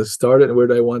want to start and where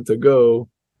do I want to go?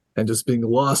 And just being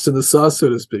lost in the sauce, so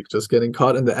to speak, just getting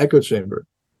caught in the echo chamber.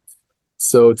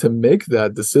 So to make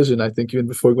that decision, I think even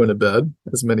before going to bed,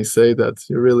 as many say, that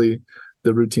really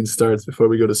the routine starts before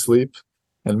we go to sleep,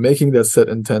 and making that set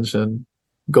intention,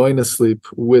 going to sleep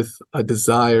with a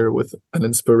desire, with an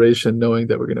inspiration, knowing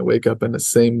that we're going to wake up in the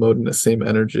same mode, in the same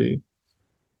energy,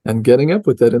 and getting up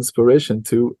with that inspiration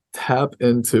to tap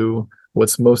into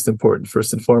what's most important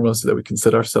first and foremost, so that we can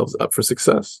set ourselves up for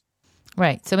success.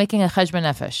 Right. So making a cheshbon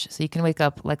nefesh. So you can wake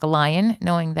up like a lion,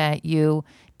 knowing that you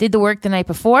did the work the night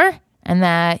before and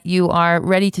that you are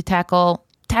ready to tackle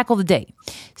the day.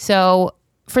 So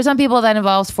for some people that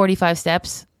involves 45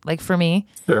 steps, like for me.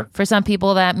 Sure. For some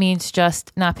people that means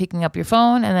just not picking up your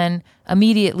phone, and then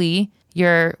immediately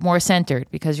you're more centered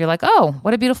because you're like, oh,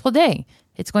 what a beautiful day.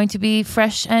 It's going to be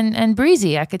fresh and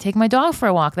breezy. I could take my dog for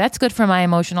a walk. That's good for my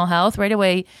emotional health. Right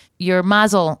away, your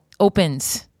mazel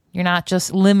opens. You're not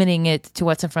just limiting it to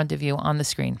what's in front of you on the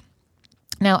screen.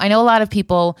 Now, I know a lot of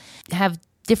people have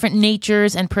different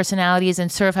natures and personalities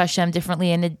and serve Hashem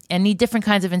differently and need different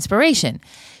kinds of inspiration.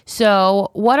 So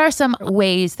what are some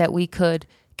ways that we could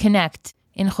connect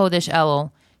in Chodesh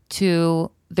Elul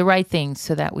to the right things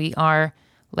so that we are,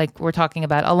 like we're talking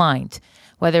about, aligned?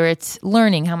 Whether it's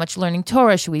learning, how much learning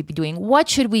Torah should we be doing? What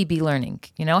should we be learning?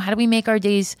 How do we make our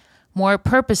days more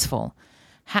purposeful?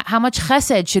 How much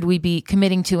chesed should we be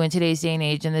committing to in today's day and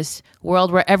age in this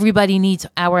world where everybody needs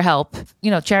our help?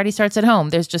 Charity starts at home.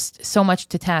 There's just so much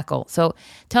to tackle. So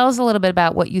tell us a little bit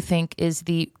about what you think is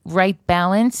the right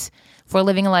balance for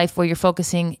living a life where you're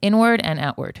focusing inward and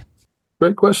outward.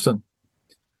 Great question.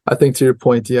 I think to your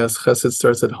point, yes, chesed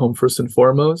starts at home first and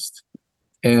foremost.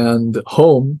 And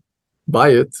home,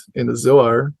 bayit, in the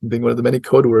Zohar, being one of the many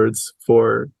code words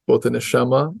for both the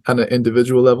neshama on an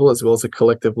individual level as well as a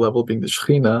collective level, being the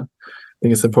Shekhinah. I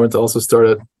think it's important to also start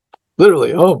at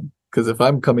literally home, because if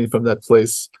I'm coming from that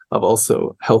place of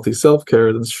also healthy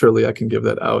self-care, then surely I can give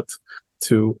that out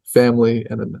to family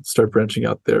and then start branching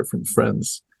out there from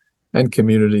friends and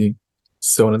community,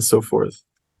 so on and so forth.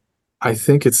 I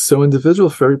think it's so individual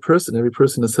for every person. Every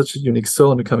person is such a unique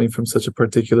soul and coming from such a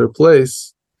particular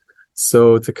place.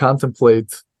 So to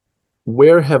contemplate,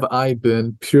 where have I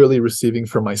been purely receiving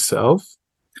for myself?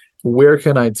 where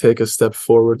can I take a step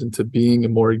forward into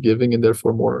being more giving and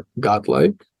therefore more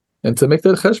godlike? And to make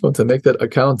that cheshbon, to make that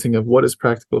accounting of what is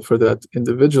practical for that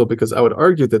individual, because I would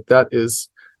argue that that is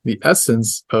the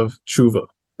essence of tshuva,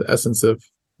 the essence of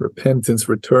repentance,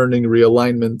 returning,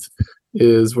 realignment,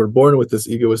 is we're born with this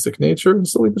egoistic nature, and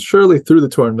slowly but surely through the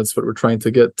Torah mitzvot, we're trying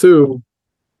to get to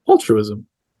altruism.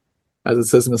 As it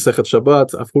says in Masechet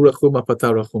Shabbat, Afu rachum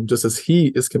apata rachum, just as he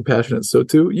is compassionate, so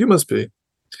too you must be.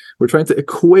 We're trying to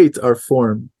equate our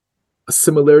form, a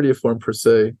similarity of form per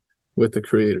se, with the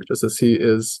Creator. Just as he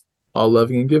is all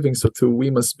loving and giving, so too we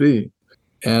must be.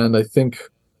 And I think...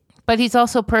 But he's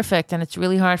also perfect, and it's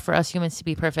really hard for us humans to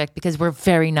be perfect because we're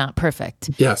very not perfect.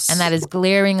 Yes. And that is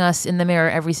glaring us in the mirror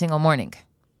every single morning.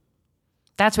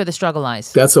 That's where the struggle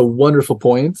lies. That's a wonderful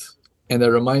point. And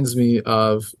that reminds me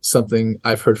of something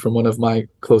I've heard from one of my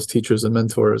close teachers and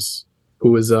mentors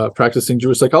who is a practicing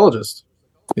Jewish psychologist.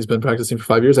 He's been practicing for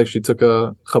 5 years, actually took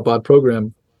a Chabad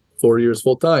program, 4 years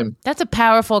full time. That's a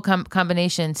powerful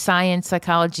combination, science,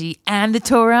 psychology, and the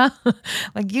Torah.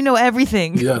 Like, you know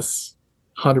everything. Yes,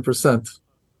 100%.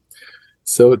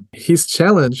 So he's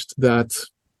challenged that,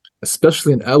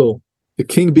 especially in Elul, the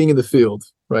king being in the field,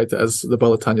 right, as the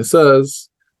Balatanya says.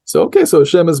 So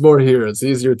Hashem is more here. It's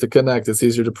easier to connect. It's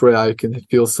easier to pray. I can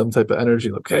feel some type of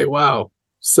energy. Okay, wow,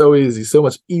 so easy, so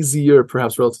much easier,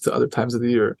 perhaps relative to other times of the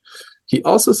year. He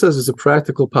also says there's a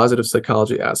practical positive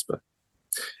psychology aspect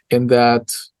in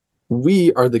that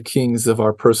we are the kings of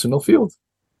our personal field.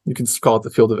 You can call it the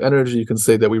field of energy. You can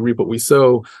say that we reap what we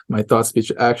sow, my thoughts,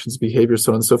 speech, actions, behavior,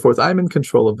 so on and so forth. I'm in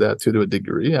control of that to a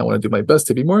degree. I want to do my best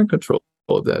to be more in control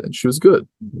of that and choose good,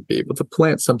 be able to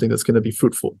plant something that's going to be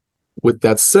fruitful. With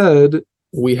that said,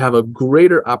 we have a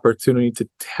greater opportunity to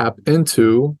tap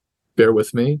into, bear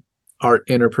with me, our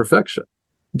inner perfection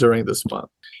during this month.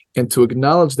 And to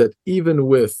acknowledge that even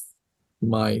with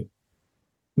my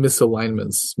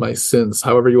misalignments, my sins,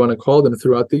 however you want to call them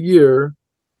throughout the year,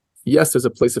 yes, there's a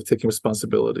place of taking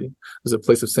responsibility. There's a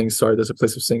place of saying sorry. There's a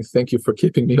place of saying thank you for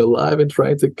keeping me alive and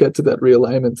trying to get to that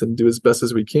realignment and do as best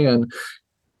as we can.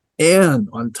 And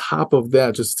on top of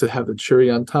that, just to have the cherry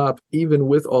on top, even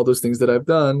with all those things that I've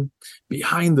done,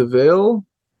 behind the veil,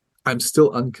 I'm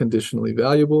still unconditionally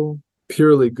valuable,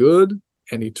 purely good,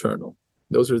 and eternal.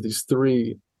 Those are these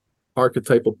three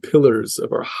archetypal pillars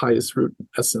of our highest root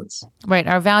essence. Right,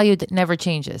 our value that never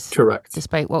changes. Correct.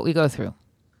 Despite what we go through.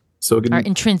 So our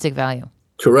intrinsic value.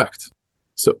 Correct.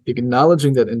 So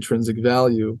acknowledging that intrinsic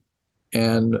value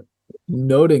and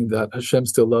noting that Hashem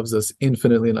still loves us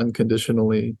infinitely and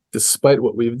unconditionally, despite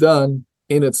what we've done,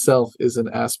 in itself is an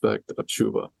aspect of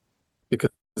tshuva, because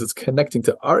it's connecting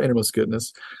to our innermost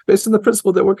goodness based on the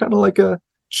principle that we're kind of like a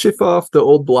chip off the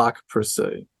old block per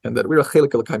se, and that we're a chelik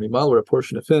elokei mimal, we're a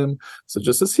portion of Him. So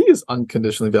just as He is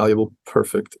unconditionally valuable,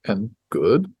 perfect, and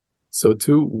good, so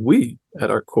too we, at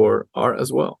our core, are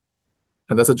as well.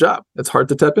 And that's a job. It's hard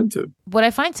to tap into. What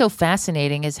I find so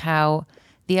fascinating is how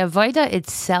the Avodah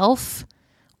itself,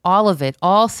 all of it,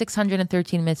 all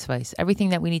 613 mitzvahs, everything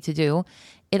that we need to do,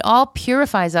 it all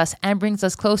purifies us and brings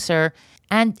us closer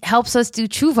and helps us do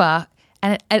tshuva,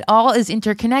 and it all is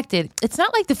interconnected. It's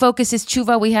not like the focus is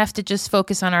tshuva, we have to just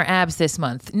focus on our abs this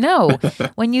month. No,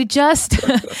 when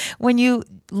you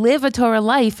live a Torah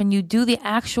life and you do the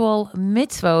actual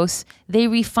mitzvos, they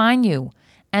refine you.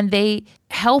 And they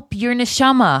help your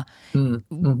neshama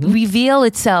reveal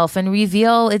itself and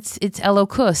reveal its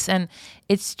elokus. And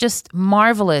it's just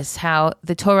marvelous how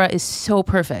the Torah is so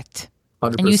perfect.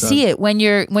 100%. And you see it when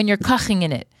you're kaching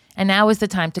in it. And now is the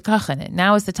time to kach in it.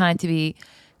 Now is the time to be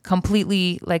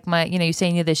completely like you say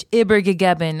in Yiddish, iber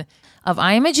gegeben, of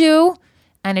I am a Jew,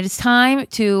 and it is time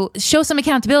to show some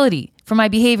accountability for my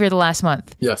behavior the last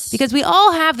month. Yes. Because we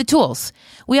all have the tools.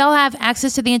 We all have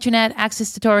access to the internet,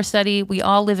 access to Torah study. We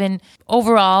all live in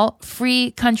overall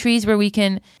free countries where we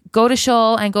can go to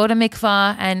shul and go to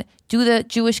mikvah and do the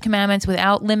Jewish commandments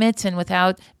without limits and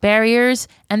without barriers.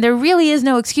 And there really is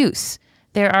no excuse.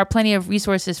 There are plenty of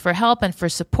resources for help and for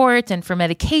support and for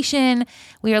medication.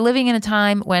 We are living in a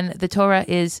time when the Torah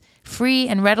is free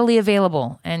and readily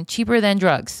available and cheaper than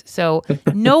drugs. So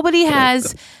nobody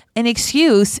has an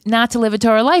excuse not to live a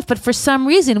Torah life. But for some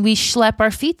reason, we schlep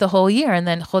our feet the whole year. And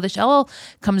then Chodesh Elul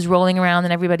comes rolling around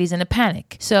and everybody's in a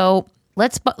panic. So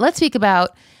let's speak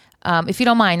about, if you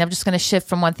don't mind, I'm just going to shift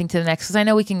from one thing to the next because I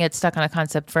know we can get stuck on a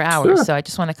concept for hours. Sure. So I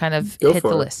just want to kind of hit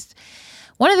the list.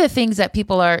 One of the things that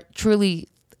people are truly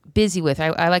busy with,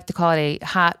 I like to call it a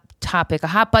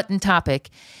hot button topic,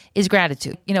 is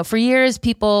gratitude. For years,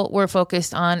 people were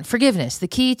focused on forgiveness. The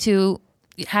key to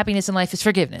happiness in life is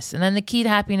forgiveness. And then the key to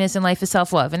happiness in life is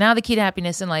self-love. And now the key to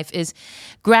happiness in life is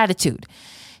gratitude.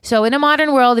 So in a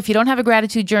modern world, if you don't have a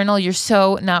gratitude journal, you're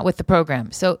so not with the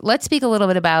program. So let's speak a little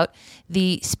bit about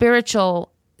the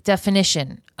spiritual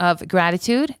definition of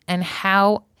gratitude and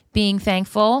how being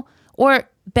thankful, or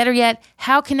better yet,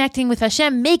 how connecting with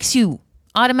Hashem makes you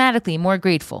automatically more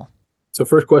grateful. So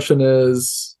first question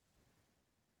is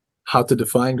how to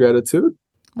define gratitude.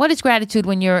 What is gratitude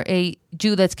when you're a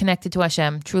Jew that's connected to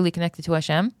Hashem, truly connected to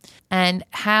Hashem? And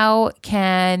how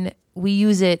can we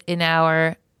use it in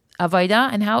our avodah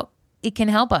and how it can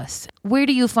help us? Where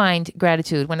do you find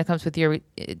gratitude when it comes to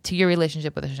your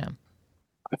relationship with Hashem?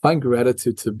 I find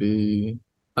gratitude to be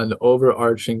an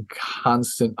overarching,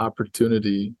 constant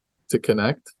opportunity to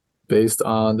connect based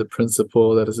on the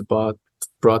principle that is brought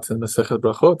in Masechet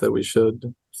Brachot, that we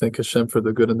should thank Hashem for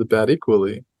the good and the bad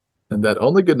equally, and that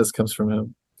only goodness comes from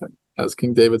Him. As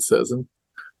King David says in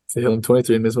Tehillim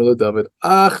 23 in Mizmor David,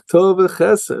 Ach tov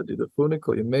v'chesed yidafuni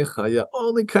kol yemei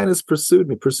only kindness pursued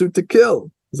me, pursued to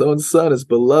kill. His own son, his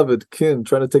beloved kin,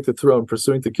 trying to take the throne,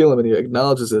 pursuing to kill him, and he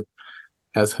acknowledges it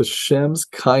as Hashem's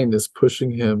kindness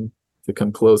pushing him to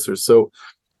come closer. So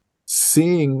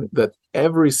seeing that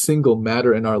every single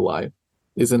matter in our life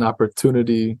is an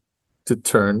opportunity to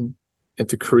turn and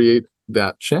to create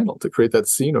that channel, to create that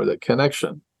scene or that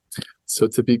connection. So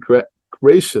to be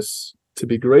gracious, to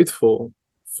be grateful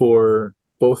for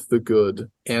both the good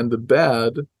and the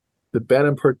bad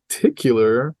in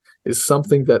particular is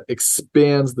something that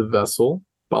expands the vessel.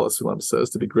 Bala Sulam says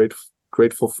to be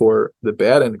grateful for the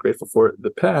bad and grateful for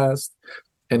the past.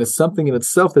 And it's something in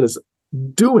itself that is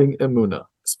doing emunah,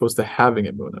 as opposed to having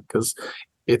emunah, because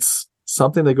it's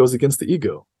something that goes against the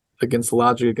ego, against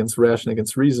logic, against ration,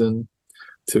 against reason,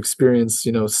 to experience,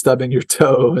 stubbing your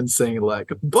toe and saying like,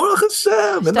 Baruch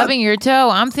Hashem. Stubbing your toe.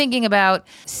 I'm thinking about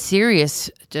serious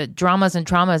dramas and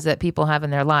traumas that people have in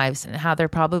their lives and how they're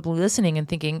probably listening and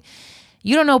thinking,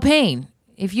 you don't know pain.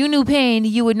 If you knew pain,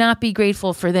 you would not be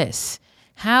grateful for this.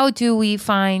 How do we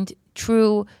find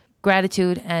true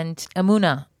gratitude and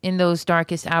emunah in those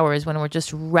darkest hours when we're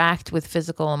just racked with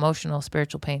physical, emotional,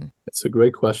 spiritual pain? It's a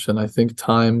great question. I think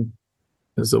time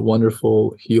is a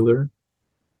wonderful healer,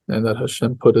 and that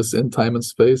Hashem put us in time and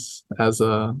space as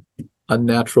a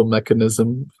natural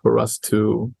mechanism for us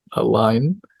to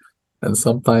align. And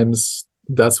sometimes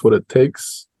that's what it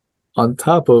takes, on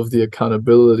top of the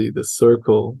accountability, the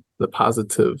circle, the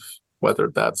positive, whether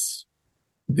that's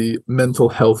the mental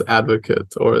health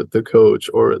advocate or the coach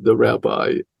or the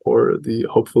rabbi or the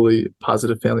hopefully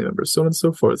positive family member, so on and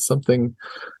so forth. Something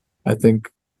I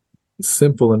think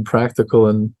simple and practical,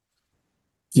 and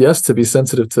yes, to be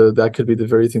sensitive to that could be the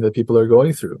very thing that people are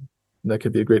going through. And that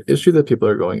could be a great issue that people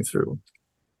are going through.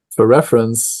 For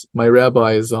reference, my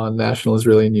rabbi is on national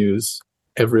Israeli news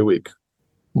every week,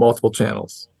 multiple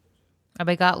channels.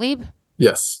 Rabbi Gottlieb?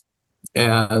 Yes.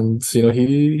 And,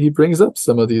 he brings up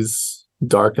some of these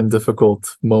dark and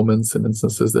difficult moments and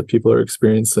instances that people are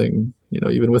experiencing,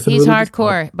 even within He's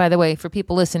hardcore, by the way, for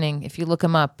people listening. If you look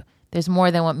him up, there's more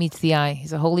than what meets the eye.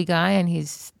 He's a holy guy and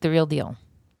he's the real deal.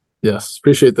 Yes,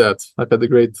 appreciate that. I've had the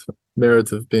great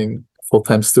merit of being a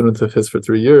full-time student of his for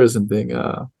 3 years and being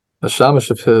a shamash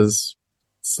of his.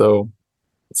 So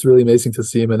it's really amazing to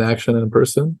see him in action and in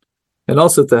person, and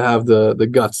also to have the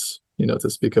guts, to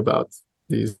speak about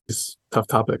these tough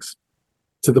topics.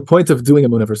 To the point of doing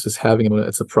emunah versus having emunah,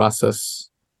 it's a process,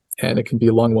 and it can be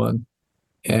a long one.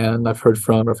 And I've heard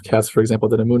from Rav Katz, for example,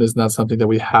 that emunah is not something that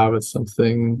we have; it's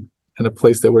something and a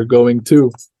place that we're going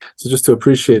to. So just to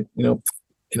appreciate,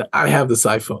 I have this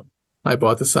iPhone. I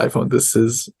bought this iPhone. This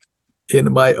is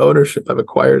in my ownership. I've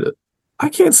acquired it. I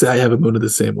can't say I have emunah the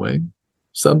same way.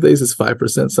 Some days it's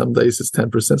 5%, some days it's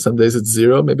 10%, some days it's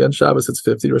 0. Maybe on Shabbos it's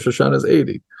 50, Rosh Hashanah is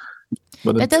 80.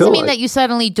 But that doesn't mean that you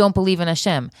suddenly don't believe in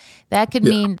Hashem. That could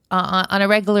mean on a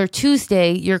regular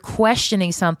Tuesday, you're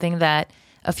questioning something that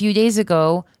a few days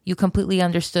ago you completely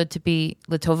understood to be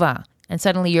l'tovah. And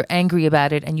suddenly you're angry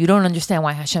about it and you don't understand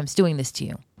why Hashem's doing this to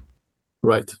you.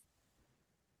 Right.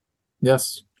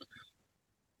 Yes.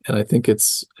 And I think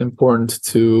it's important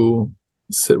to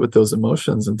sit with those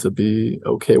emotions and to be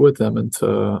okay with them and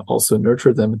to also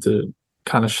nurture them and to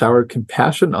kind of shower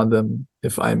compassion on them,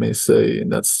 if I may say.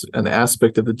 And that's an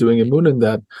aspect of the doing emunah,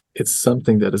 that it's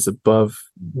something that is above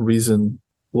reason,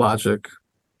 logic.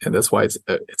 And that's why it's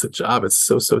a job. It's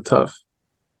so tough.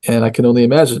 And I can only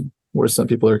imagine where some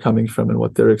people are coming from and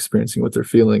what they're experiencing, what they're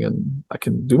feeling. And I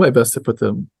can do my best to put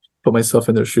myself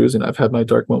in their shoes. And I've had my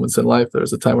dark moments in life. There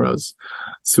was a time where I was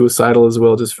suicidal as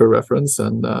well, just for reference.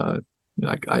 And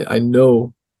I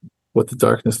know what the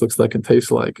darkness looks like and tastes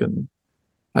like. And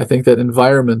I think that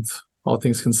environment, all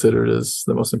things considered, is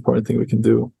the most important thing we can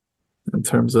do in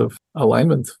terms of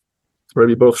alignment.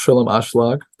 Rabbi Baruch Shalom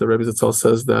Ashlag, the Rebbe Zatzal,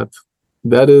 says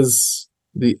that is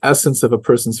the essence of a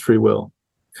person's free will.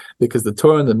 Because the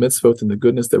Torah and the mitzvot and the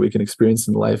goodness that we can experience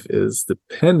in life is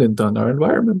dependent on our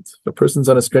environment. If a person's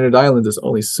on a stranded island, there's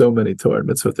only so many Torah and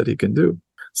mitzvot that he can do.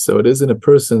 So it is in a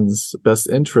person's best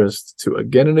interest to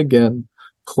again and again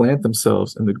plant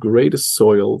themselves in the greatest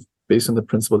soil based on the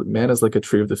principle that man is like a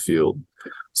tree of the field,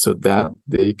 so that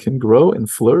they can grow and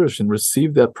flourish and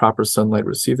receive that proper sunlight,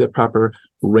 receive that proper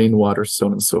rainwater, so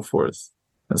on and so forth.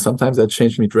 And sometimes that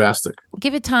changed me drastic.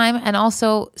 Give it time and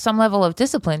also some level of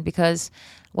discipline, because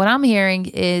what I'm hearing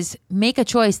is make a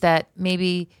choice that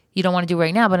maybe you don't want to do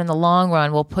right now, but in the long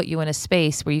run will put you in a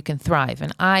space where you can thrive.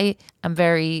 And I am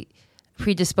very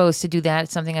predisposed to do that.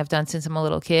 It's something I've done since I'm a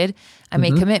little kid. I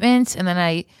make commitments and then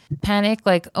I panic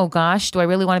like, oh gosh, do I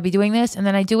really want to be doing this? And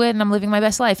then I do it and I'm living my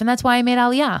best life. And that's why I made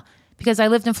Aliyah, because I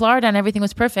lived in Florida and everything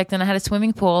was perfect and I had a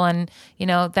swimming pool and,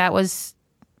 that was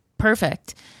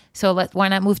perfect. So why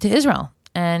not move to Israel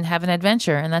and have an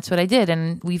adventure? And that's what I did.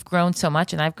 And we've grown so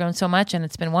much and I've grown so much and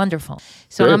it's been wonderful.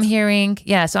 So Great.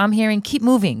 I'm hearing keep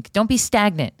moving. Don't be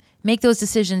stagnant. Make those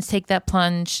decisions, take that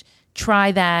plunge,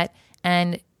 try that,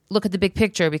 and look at the big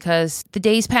picture, because the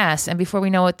days pass and before we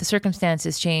know it, the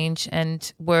circumstances change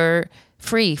and we're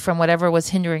free from whatever was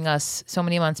hindering us so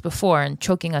many months before and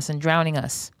choking us and drowning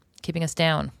us, keeping us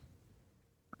down.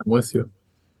 I'm with you.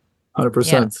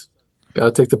 100%. Got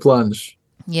to take the plunge.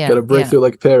 Yeah. Got to break through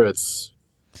like parrots.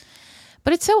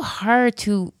 But it's so hard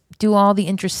to do all the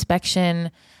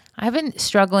introspection. I've been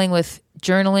struggling with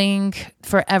journaling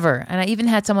forever. And I even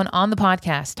had someone on the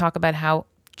podcast talk about how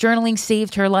journaling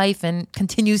saved her life and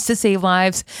continues to save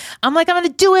lives. I'm like, I'm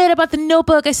going to do it. I bought the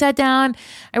notebook. I sat down.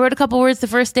 I wrote a couple words the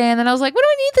first day. And then I was like, what do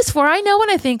I need this for? I know what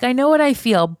I think. I know what I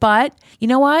feel. But you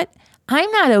know what? I'm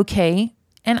not okay.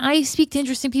 And I speak to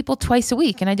interesting people twice a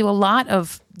week. And I do a lot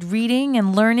of reading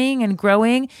and learning and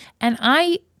growing. And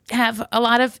I have a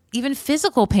lot of even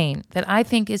physical pain that I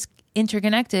think is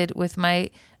interconnected with my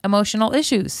emotional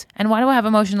issues. And why do I have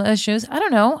emotional issues? I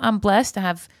don't know. I'm blessed to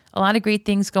have a lot of great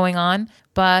things going on,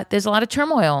 but there's a lot of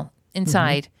turmoil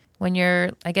inside when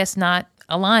you're, I guess, not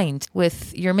aligned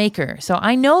with your maker. So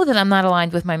I know that I'm not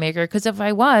aligned with my maker, because if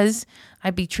I was,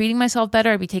 I'd be treating myself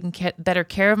better. I'd be taking better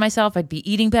care of myself. I'd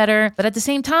be eating better. But at the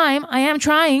same time, I am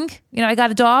trying. I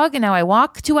got a dog and now I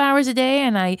walk 2 hours a day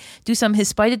and I do some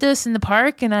hispidus in the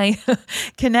park and I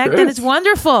connect. Great. And it's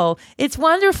wonderful. It's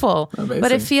wonderful. Amazing.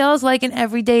 But it feels like an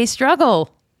everyday struggle.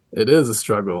 It is a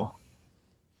struggle.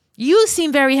 You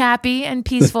seem very happy and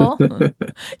peaceful. You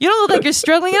don't look like you're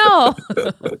struggling at all.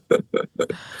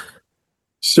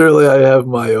 Surely I have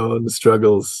my own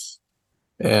struggles,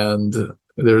 and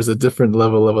there's a different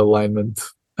level of alignment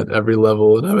at every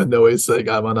level, and I'm in no way saying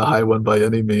I'm on a high one by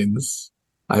any means.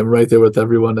 I'm right there with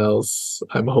everyone else.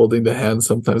 I'm holding the hand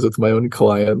sometimes with my own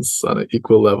clients on an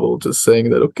equal level, just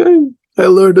saying that, okay, I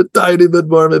learned a tiny bit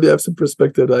more. Maybe I have some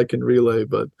perspective that I can relay,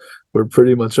 but we're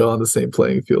pretty much all on the same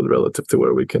playing field relative to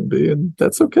where we can be, and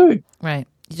that's okay. Right.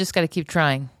 You just got to keep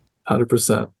trying.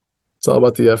 100%. It's all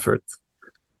about the effort.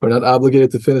 We're not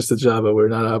obligated to finish the job,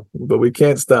 but we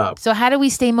can't stop. So how do we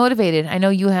stay motivated? I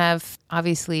know you have,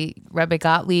 obviously, Rebbe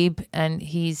Gottlieb, and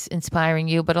he's inspiring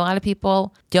you, but a lot of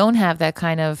people don't have that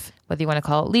kind of, whether you want to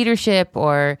call it leadership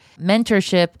or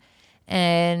mentorship,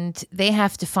 and they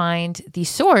have to find the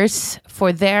source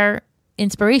for their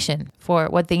inspiration, for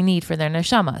what they need for their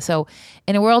neshama. So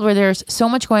in a world where there's so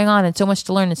much going on and so much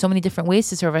to learn and so many different ways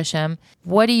to serve Hashem,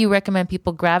 what do you recommend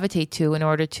people gravitate to in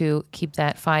order to keep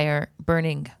that fire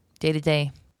burning day to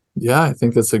day? Yeah, I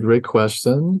think that's a great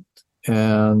question.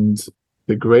 And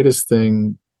the greatest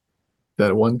thing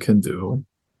that one can do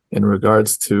in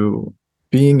regards to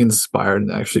being inspired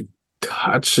and actually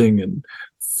touching and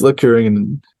flickering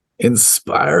and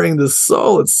inspiring the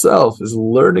soul itself is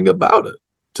learning about it,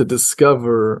 to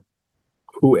discover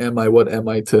who am I, what am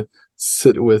I, to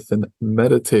sit with and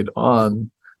meditate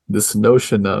on this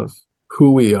notion of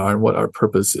who we are and what our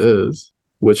purpose is,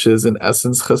 which is in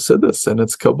essence Chassidus and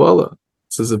it's Kabbalah.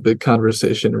 This is a big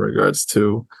conversation in regards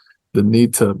to the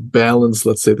need to balance,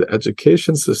 let's say, the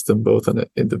education system, both on an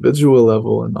individual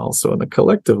level and also on a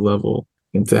collective level,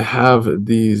 and to have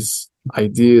these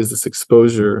ideas, this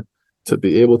exposure, to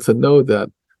be able to know that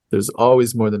there's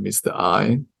always more than meets the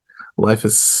eye. Life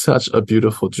is such a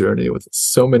beautiful journey with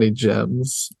so many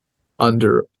gems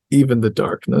under even the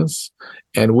darkness.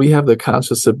 And we have the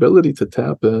conscious ability to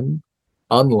tap in,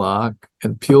 unlock,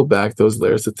 and peel back those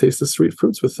layers to taste the sweet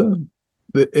fruits within.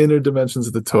 The inner dimensions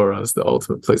of the Torah is the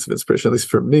ultimate place of inspiration, at least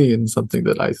for me, and something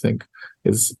that I think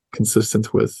is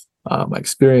consistent with my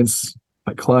experience,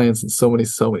 my clients, and so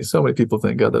many people,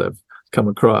 thank God, that I've come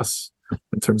across.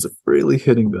 in terms of really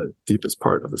hitting the deepest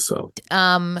part of the soul.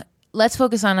 Let's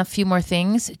focus on a few more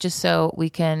things just so we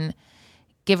can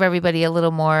give everybody a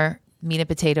little more meat and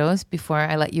potatoes before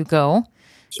I let you go.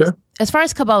 Sure. As far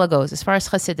as Kabbalah goes, as far as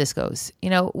Hasidus goes,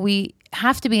 we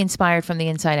have to be inspired from the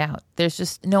inside out. There's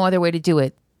just no other way to do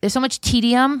it. There's so much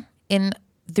tedium in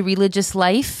the religious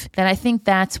life that I think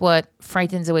that's what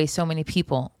frightens away so many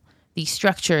people. The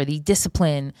structure, the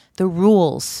discipline, the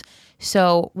rules.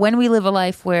 So when we live a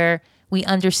life where we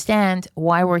understand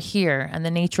why we're here and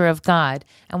the nature of God,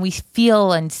 and we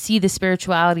feel and see the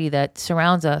spirituality that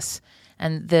surrounds us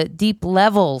and the deep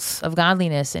levels of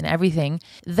godliness and everything,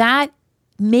 that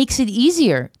makes it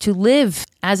easier to live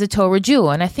as a Torah Jew.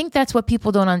 And I think that's what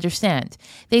people don't understand.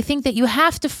 They think that you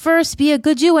have to first be a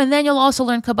good Jew and then you'll also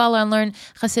learn Kabbalah and learn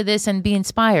Hasidus and be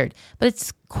inspired. But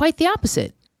it's quite the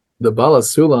opposite. The Bala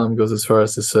Sulam goes as far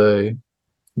as to say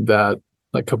that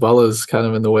like Kabbalah is kind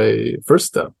of in the way first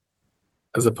step.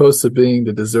 As opposed to being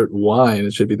the dessert wine,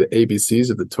 it should be the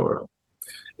ABCs of the Torah.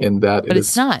 In that but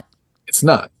it's not. It's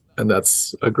not. And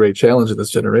that's a great challenge in this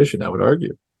generation, I would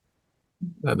argue.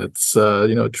 And it's,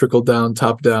 trickle down,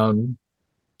 top down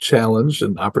challenge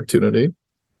and opportunity.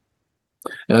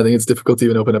 And I think it's difficult to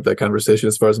even open up that conversation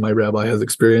as far as my rabbi has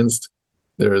experienced.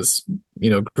 There is,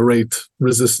 great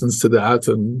resistance to that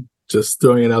and just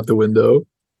throwing it out the window.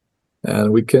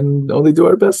 And we can only do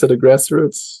our best at a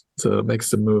grassroots to make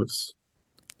some moves.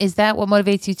 Is that what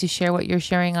motivates you to share what you're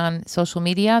sharing on social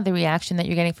media? The reaction that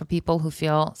you're getting from people who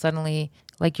feel suddenly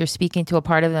like you're speaking to a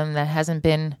part of them that hasn't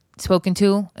been spoken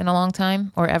to in a long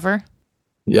time or ever?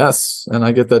 Yes. And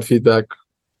I get that feedback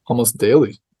almost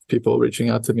daily. People reaching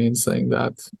out to me and saying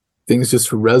that things just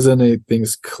resonate,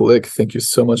 things click. Thank you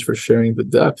so much for sharing the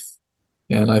depth.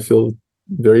 And I feel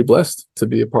very blessed to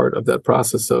be a part of that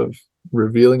process of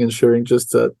revealing and sharing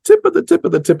just a tip of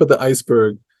the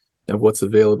iceberg of what's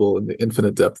available in the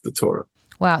infinite depth of the Torah.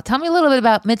 Wow. Tell me a little bit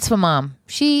about Mitzvah Mom.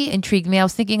 She intrigued me. I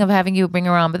was thinking of having you bring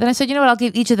her on, but then I said, you know what? I'll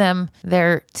give each of them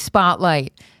their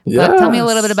spotlight. Yes. But tell me a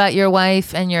little bit about your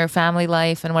wife and your family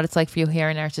life and what it's like for you here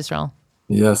in Eretz Yisrael.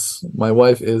 Yes. My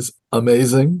wife is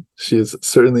amazing. She is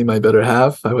certainly my better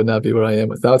half. I would not be where I am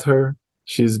without her.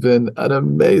 She's been an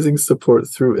amazing support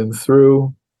through and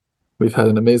through. We've had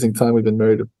an amazing time. We've been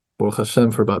married to Baruch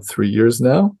Hashem for about 3 years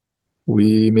now.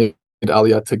 We made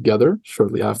Aliyah together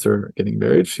shortly after getting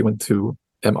married. She went to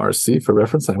MRC for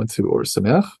reference. I went to Or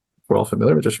Sameach. We're all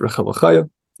familiar with Rechav Chaya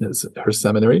is her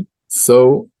seminary.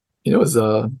 So, it was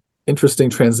a interesting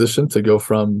transition to go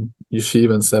from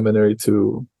yeshiva and seminary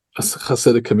to a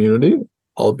Hasidic community,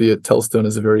 albeit Telstone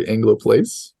is a very Anglo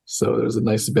place. So there's a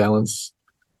nice balance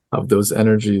of those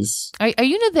energies. Are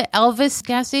you near the Elvis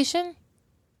gas station?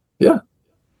 Yeah.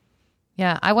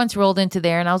 Yeah, I once rolled into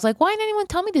there and I was like, why didn't anyone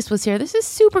tell me this was here? This is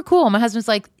super cool. My husband's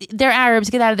like, they're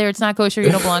Arabs. Get out of there. It's not kosher.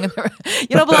 You don't belong in there.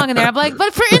 You don't belong in there. I'm like,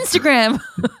 but for Instagram.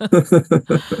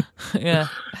 Yeah.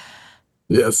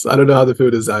 Yes. I don't know how the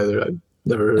food is either. I've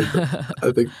never heard that.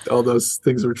 I think all those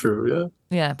things were true. Yeah.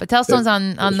 Yeah. But Telstone's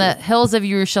on the hills of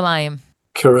Yerushalayim.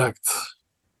 Correct.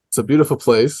 It's a beautiful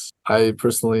place. I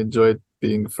personally enjoyed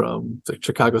being from the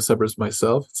Chicago suburbs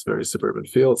myself. It's a very suburban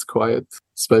feel. It's quiet.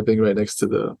 Despite being right next to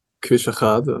the Kvish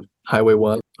Achad, the Highway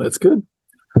 1. It's good.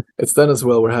 It's done as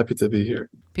well. We're happy to be here.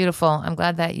 Beautiful. I'm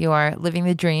glad that you are living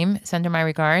the dream. Send her my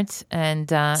regards. And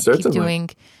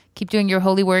keep doing your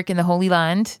holy work in the Holy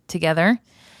Land together.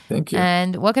 Thank you.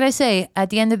 And what could I say? At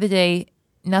the end of the day,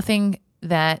 nothing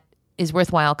that is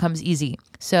worthwhile comes easy.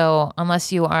 So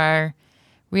unless you are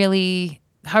really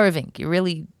harving, you're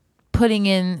really putting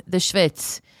in the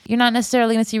schwitz, you're not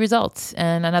necessarily going to see results.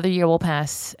 And another year will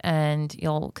pass and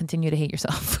you'll continue to hate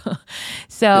yourself.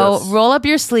 So yes. Roll up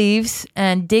your sleeves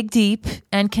and dig deep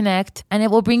and connect, and it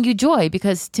will bring you joy,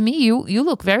 because to me, you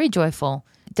look very joyful.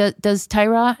 Does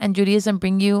Torah and Judaism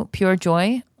bring you pure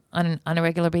joy on a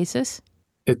regular basis?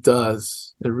 It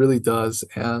does. It really does.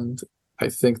 And I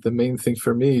think the main thing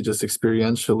for me, just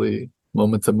experientially,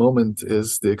 moment to moment,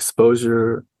 is the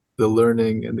exposure, the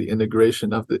learning, and the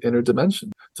integration of the inner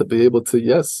dimension. To be able to,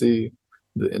 yes, see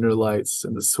the inner lights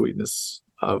and the sweetness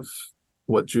of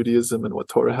what Judaism and what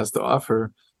Torah has to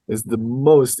offer is the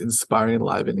most inspiring,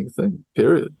 enlivening thing,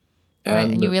 period.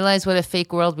 And you realize what a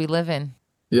fake world we live in.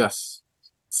 Yes,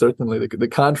 certainly. The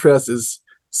contrast is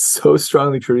so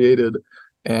strongly created,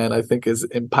 and I think is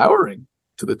empowering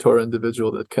to the Torah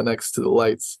individual that connects to the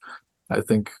lights. I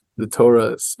think the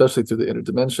Torah, especially through the inner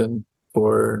dimension,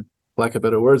 for lack of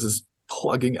better words, is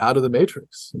plugging out of the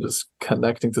matrix, just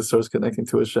connecting to source, connecting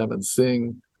to Hashem, and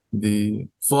seeing the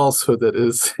falsehood that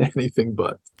is anything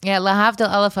but. Yeah, lahavdil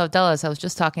alaf avdalas. I was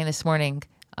just talking this morning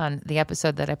on the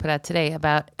episode that I put out today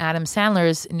about Adam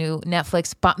Sandler's new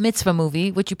Netflix bat mitzvah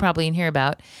movie, which you probably didn't hear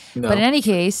about. No. But in any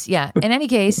case,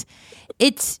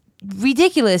 it's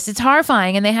ridiculous. It's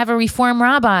horrifying. And they have a Reform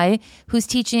rabbi who's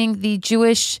teaching the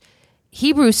Jewish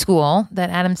Hebrew school that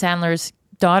Adam Sandler's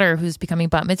daughter, who's becoming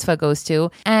bat mitzvah, goes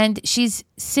to. And she's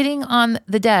sitting on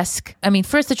the desk. I mean,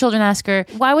 first the children ask her,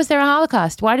 why was there a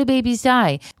Holocaust? Why do babies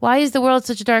die? Why is the world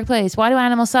such a dark place? Why do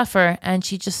animals suffer? And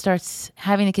she just starts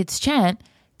having the kids chant,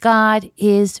 God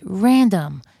is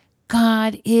random.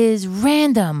 God is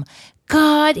random.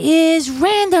 God is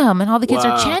random. And all the kids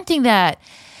are chanting that.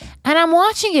 And I'm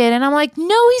watching it and I'm like,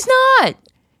 no, he's not.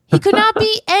 He could not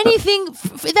be anything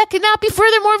that could not be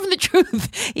furthermore from the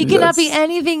truth. He cannot be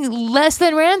anything less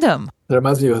than random. That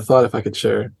reminds me of a thought, if I could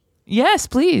share. Yes,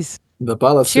 please. The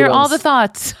Bala share all the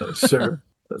thoughts. Sure.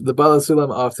 The Bala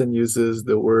Sulam often uses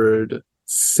the word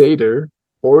Seder,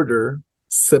 order,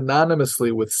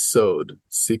 synonymously with Sod,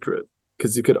 secret.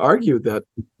 Because you could argue that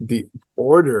the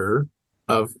order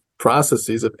of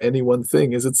processes of any one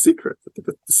thing is its secret,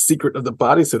 the secret of the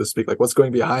body, so to speak, like what's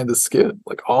going behind the skin,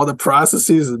 like all the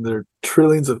processes and there are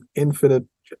trillions of infinite,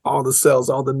 all the cells,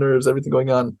 all the nerves, everything going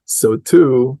on. So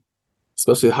too,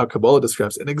 especially how Kabbalah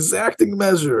describes an exacting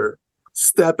measure,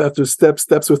 step after step,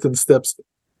 steps within steps,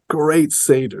 great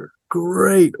Seder,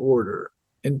 great order,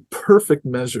 in perfect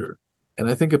measure. And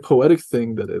I think a poetic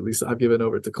thing that at least I've given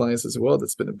over to clients as well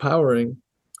that's been empowering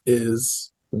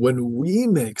is when we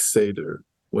make Seder,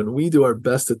 when we do our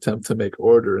best attempt to make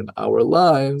order in our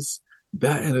lives,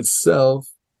 that in itself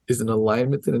is an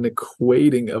alignment and an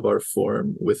equating of our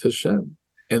form with Hashem.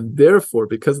 And therefore,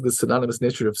 because of the synonymous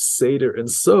nature of Seder and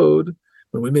Sod,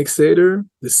 when we make Seder,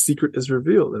 the secret is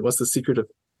revealed. And what's the secret of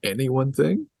any one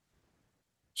thing?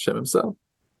 Hashem himself.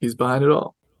 He's behind it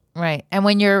all. Right. And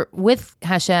when you're with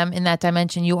Hashem in that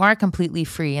dimension, you are completely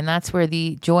free. And that's where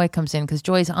the joy comes in, because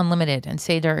joy is unlimited. And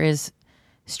Seder is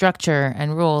structure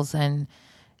and rules and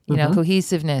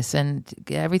cohesiveness and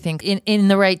everything in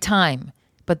the right time.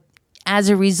 But as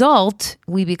a result,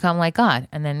 we become like God,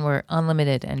 and then we're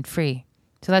unlimited and free.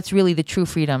 So that's really the true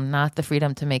freedom, not the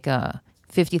freedom to make a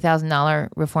 $50,000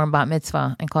 reform bat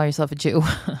mitzvah and call yourself a Jew.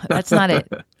 That's not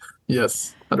it.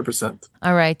 Yes, 100%.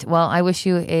 All right. Well, I wish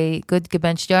you a good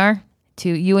gebench jar to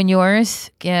you and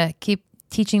yours. Keep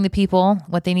teaching the people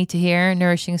what they need to hear,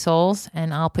 nourishing souls.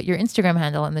 And I'll put your Instagram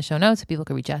handle in the show notes so people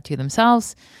can reach out to you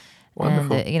themselves.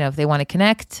 Wonderful. And, if they want to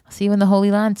connect, I'll see you in the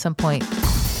Holy Land at some point.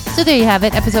 So there you have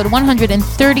it, episode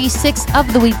 136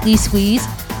 of the Weekly Squeeze.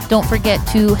 Don't forget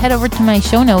to head over to my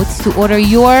show notes to order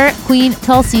your Queen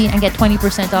Tulsi and get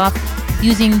 20% off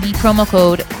using the promo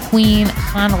code Queen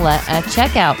Hanala at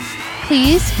checkout.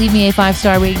 Please leave me a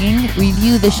 5-star rating,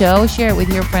 review the show, share it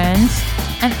with your friends,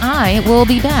 and I will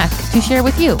be back to share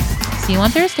with you. See you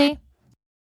on Thursday.